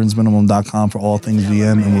outlets, veteransminimum.com for all things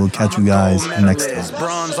VM, and we'll catch you guys next time.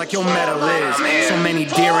 Bronze like your medal is. So many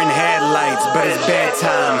deer in headlights, but it's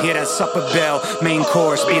bedtime. Hear that supper bell, main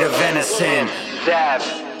course, be the venison. Dab.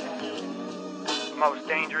 Most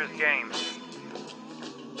dangerous game.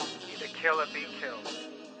 Either kill or be killed.